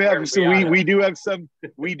we do have some rare.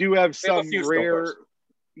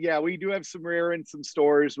 Yeah, we do have some rare in some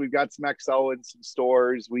stores. We've got some XO in some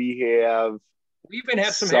stores. We even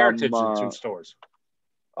have some heritage in some stores.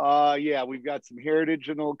 Yeah, we've got some heritage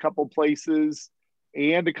in a couple places,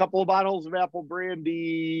 and a couple of bottles of apple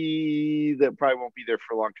brandy that probably won't be there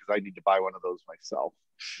for long because I need to buy one of those myself.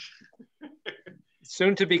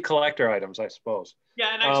 Soon to be collector items, I suppose.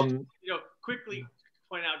 Yeah, and I should, you know, quickly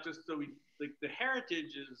point out, just so we, like, the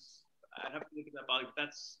heritage is, I'd have to look at that bottle, but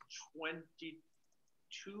that's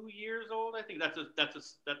 22 years old. I think that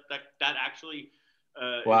actually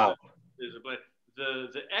wow. is but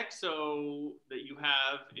the XO that you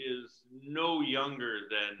have is no younger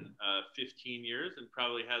than 15 years and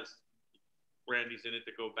probably has brandies in it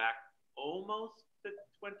that go back almost to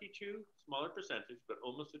 22, smaller percentage, but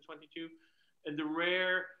almost to 22. And the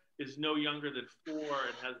rare is no younger than 4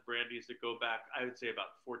 and has brandies that go back, I would say,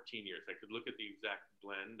 about 14 years. I could look at the exact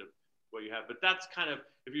blend of what you have, but that's kind of,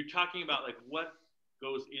 if you're talking about like what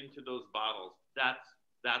goes into those bottles, that's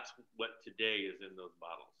what today is in those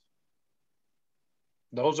bottles.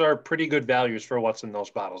 Those are pretty good values for what's in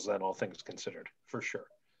those bottles, then, all things considered, for sure.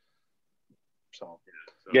 So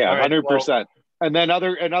yeah, 100%. Well, and then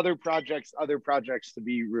other projects to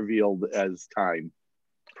be revealed as time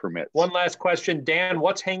permits. One last question, Dan.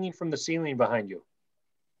 What's hanging from the ceiling behind you?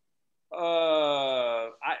 I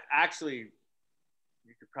actually,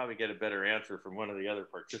 you could probably get a better answer from one of the other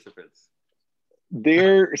participants.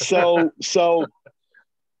 Those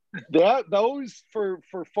for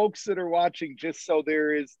folks that are watching, just so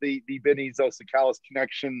there is the Binny's Osocalis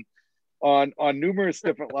connection on numerous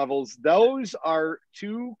different levels. Those are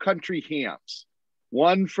 2 country hams,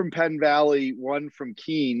 one from Penn Valley, one from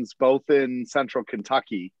Keens, both in central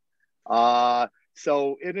Kentucky.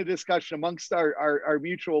 So in a discussion amongst our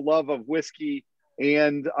mutual love of whiskey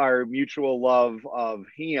and our mutual love of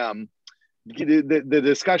ham, the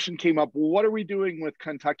discussion came up, well, what are we doing with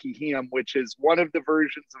Kentucky ham, which is one of the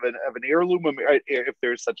versions of an heirloom, if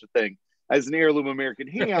there's such a thing as an heirloom American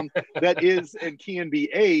ham that is and can be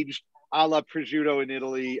aged a la prosciutto in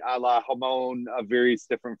Italy, a la jamon of various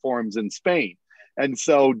different forms in Spain. And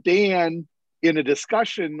so Dan, in a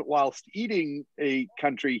discussion whilst eating a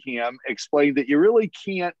country ham, explained that you really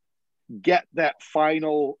can't get that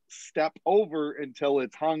final step over until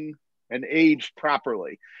it's hung and aged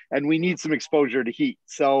properly, and we need some exposure to heat.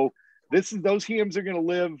 So those hams are going to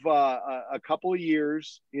live a couple of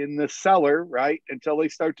years in the cellar, right, until they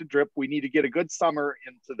start to drip. We need to get a good summer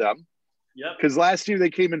into them. Yep. Because last year they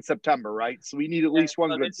came in September, right? So we need at least one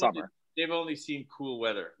good summer. They've only seen cool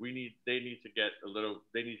weather. They need to get a little.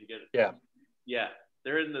 They need to get. Yeah.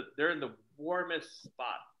 They're in the warmest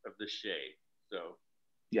spot of the shade. So.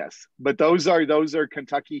 Yes, but those are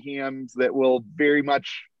Kentucky hams that will very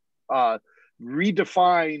much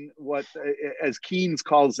redefine what, as Keens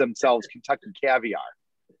calls themselves, Kentucky caviar.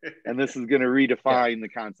 And this is going to redefine the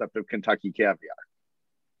concept of Kentucky caviar.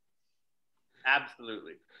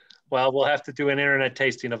 Absolutely. Well, we'll have to do an internet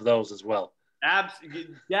tasting of those as well.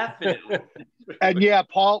 Absolutely, definitely. And yeah,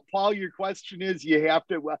 Paul, your question is, you have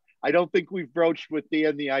to. I don't think we've broached with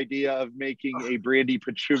Dan the idea of making a brandy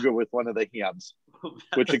pechuga with one of the hams,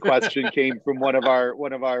 which a question came from one of our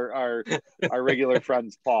regular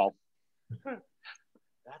friends, Paul. That's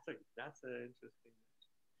an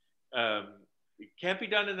interesting. It can't be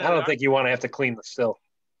done in that. I don't think you want to have to clean the still.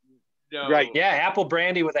 No. Right. Yeah, apple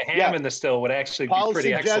brandy with a ham in the still would actually be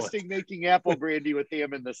pretty excellent. Paul's suggesting making apple brandy with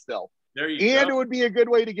ham in the still. There you go. And it would be a good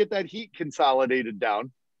way to get that heat consolidated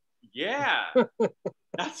down. Yeah.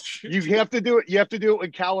 That's true. You have to do it. You have to do it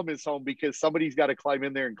when Callum is home, because somebody's got to climb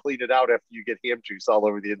in there and clean it out after you get ham juice all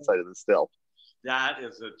over the inside of the still. That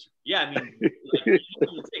is I mean,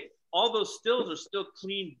 all those stills are still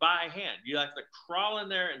cleaned by hand. You have to crawl in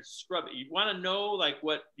there and scrub it. You want to know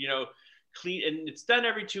what, clean, and it's done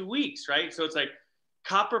every 2 weeks, right? So it's like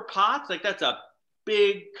copper pots, like that's a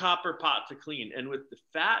big copper pot to clean. And with the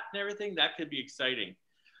fat and everything, that could be exciting.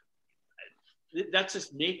 That's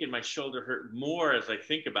just making my shoulder hurt more as I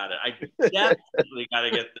think about it. I definitely got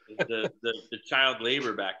to get the child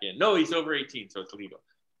labor back in. No, he's over 18, so it's legal.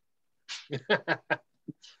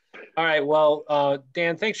 All right. Well,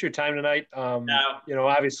 Dan, thanks for your time tonight.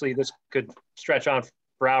 Obviously this could stretch on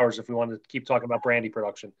for hours if we wanted to keep talking about brandy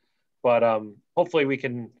production. But hopefully we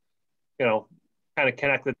can, kind of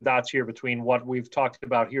connect the dots here between what we've talked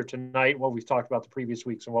about here tonight, what we've talked about the previous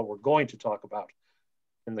weeks, and what we're going to talk about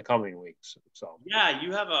in the coming weeks. So yeah,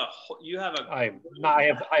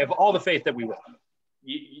 I have all the faith that we will.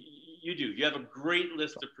 You do. You have a great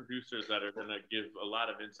list of producers that are going to give a lot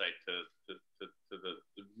of insight to the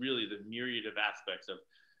really the myriad of aspects of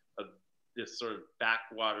this sort of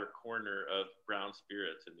backwater corner of brown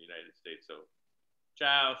spirits in the United States. So,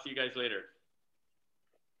 ciao. See you guys later.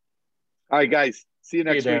 All right, guys. See you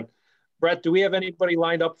next week. Brett, do we have anybody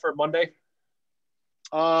lined up for Monday?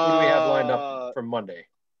 Who do we have lined up for Monday?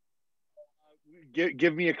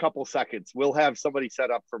 Give me a couple seconds. We'll have somebody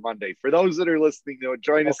set up for Monday. For those that are listening, though,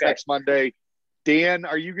 join us next Monday. Dan,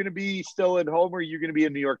 are you going to be still at home, or are you going to be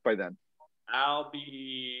in New York by then? I'll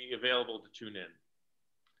be available to tune in.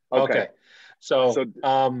 Okay. So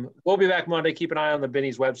we'll be back Monday. Keep an eye on the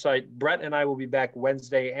Binny's website. Brett and I will be back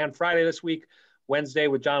Wednesday and Friday this week. Wednesday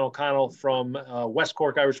with John O'Connell from West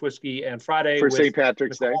Cork Irish Whiskey, and Friday for with St.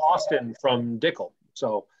 Patrick's Day, Austin from Dickel.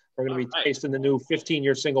 So we're going to be tasting the new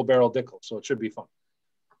 15-year single barrel Dickel. So it should be fun.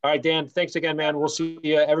 All right, Dan, thanks again, man. We'll see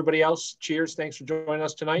you. Everybody else, cheers. Thanks for joining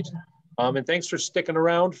us tonight. And thanks for sticking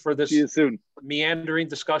around for this meandering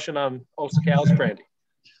discussion on Osocalis Brandy.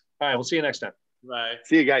 All right, we'll see you next time. Bye.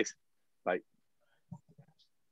 See you guys. Bye.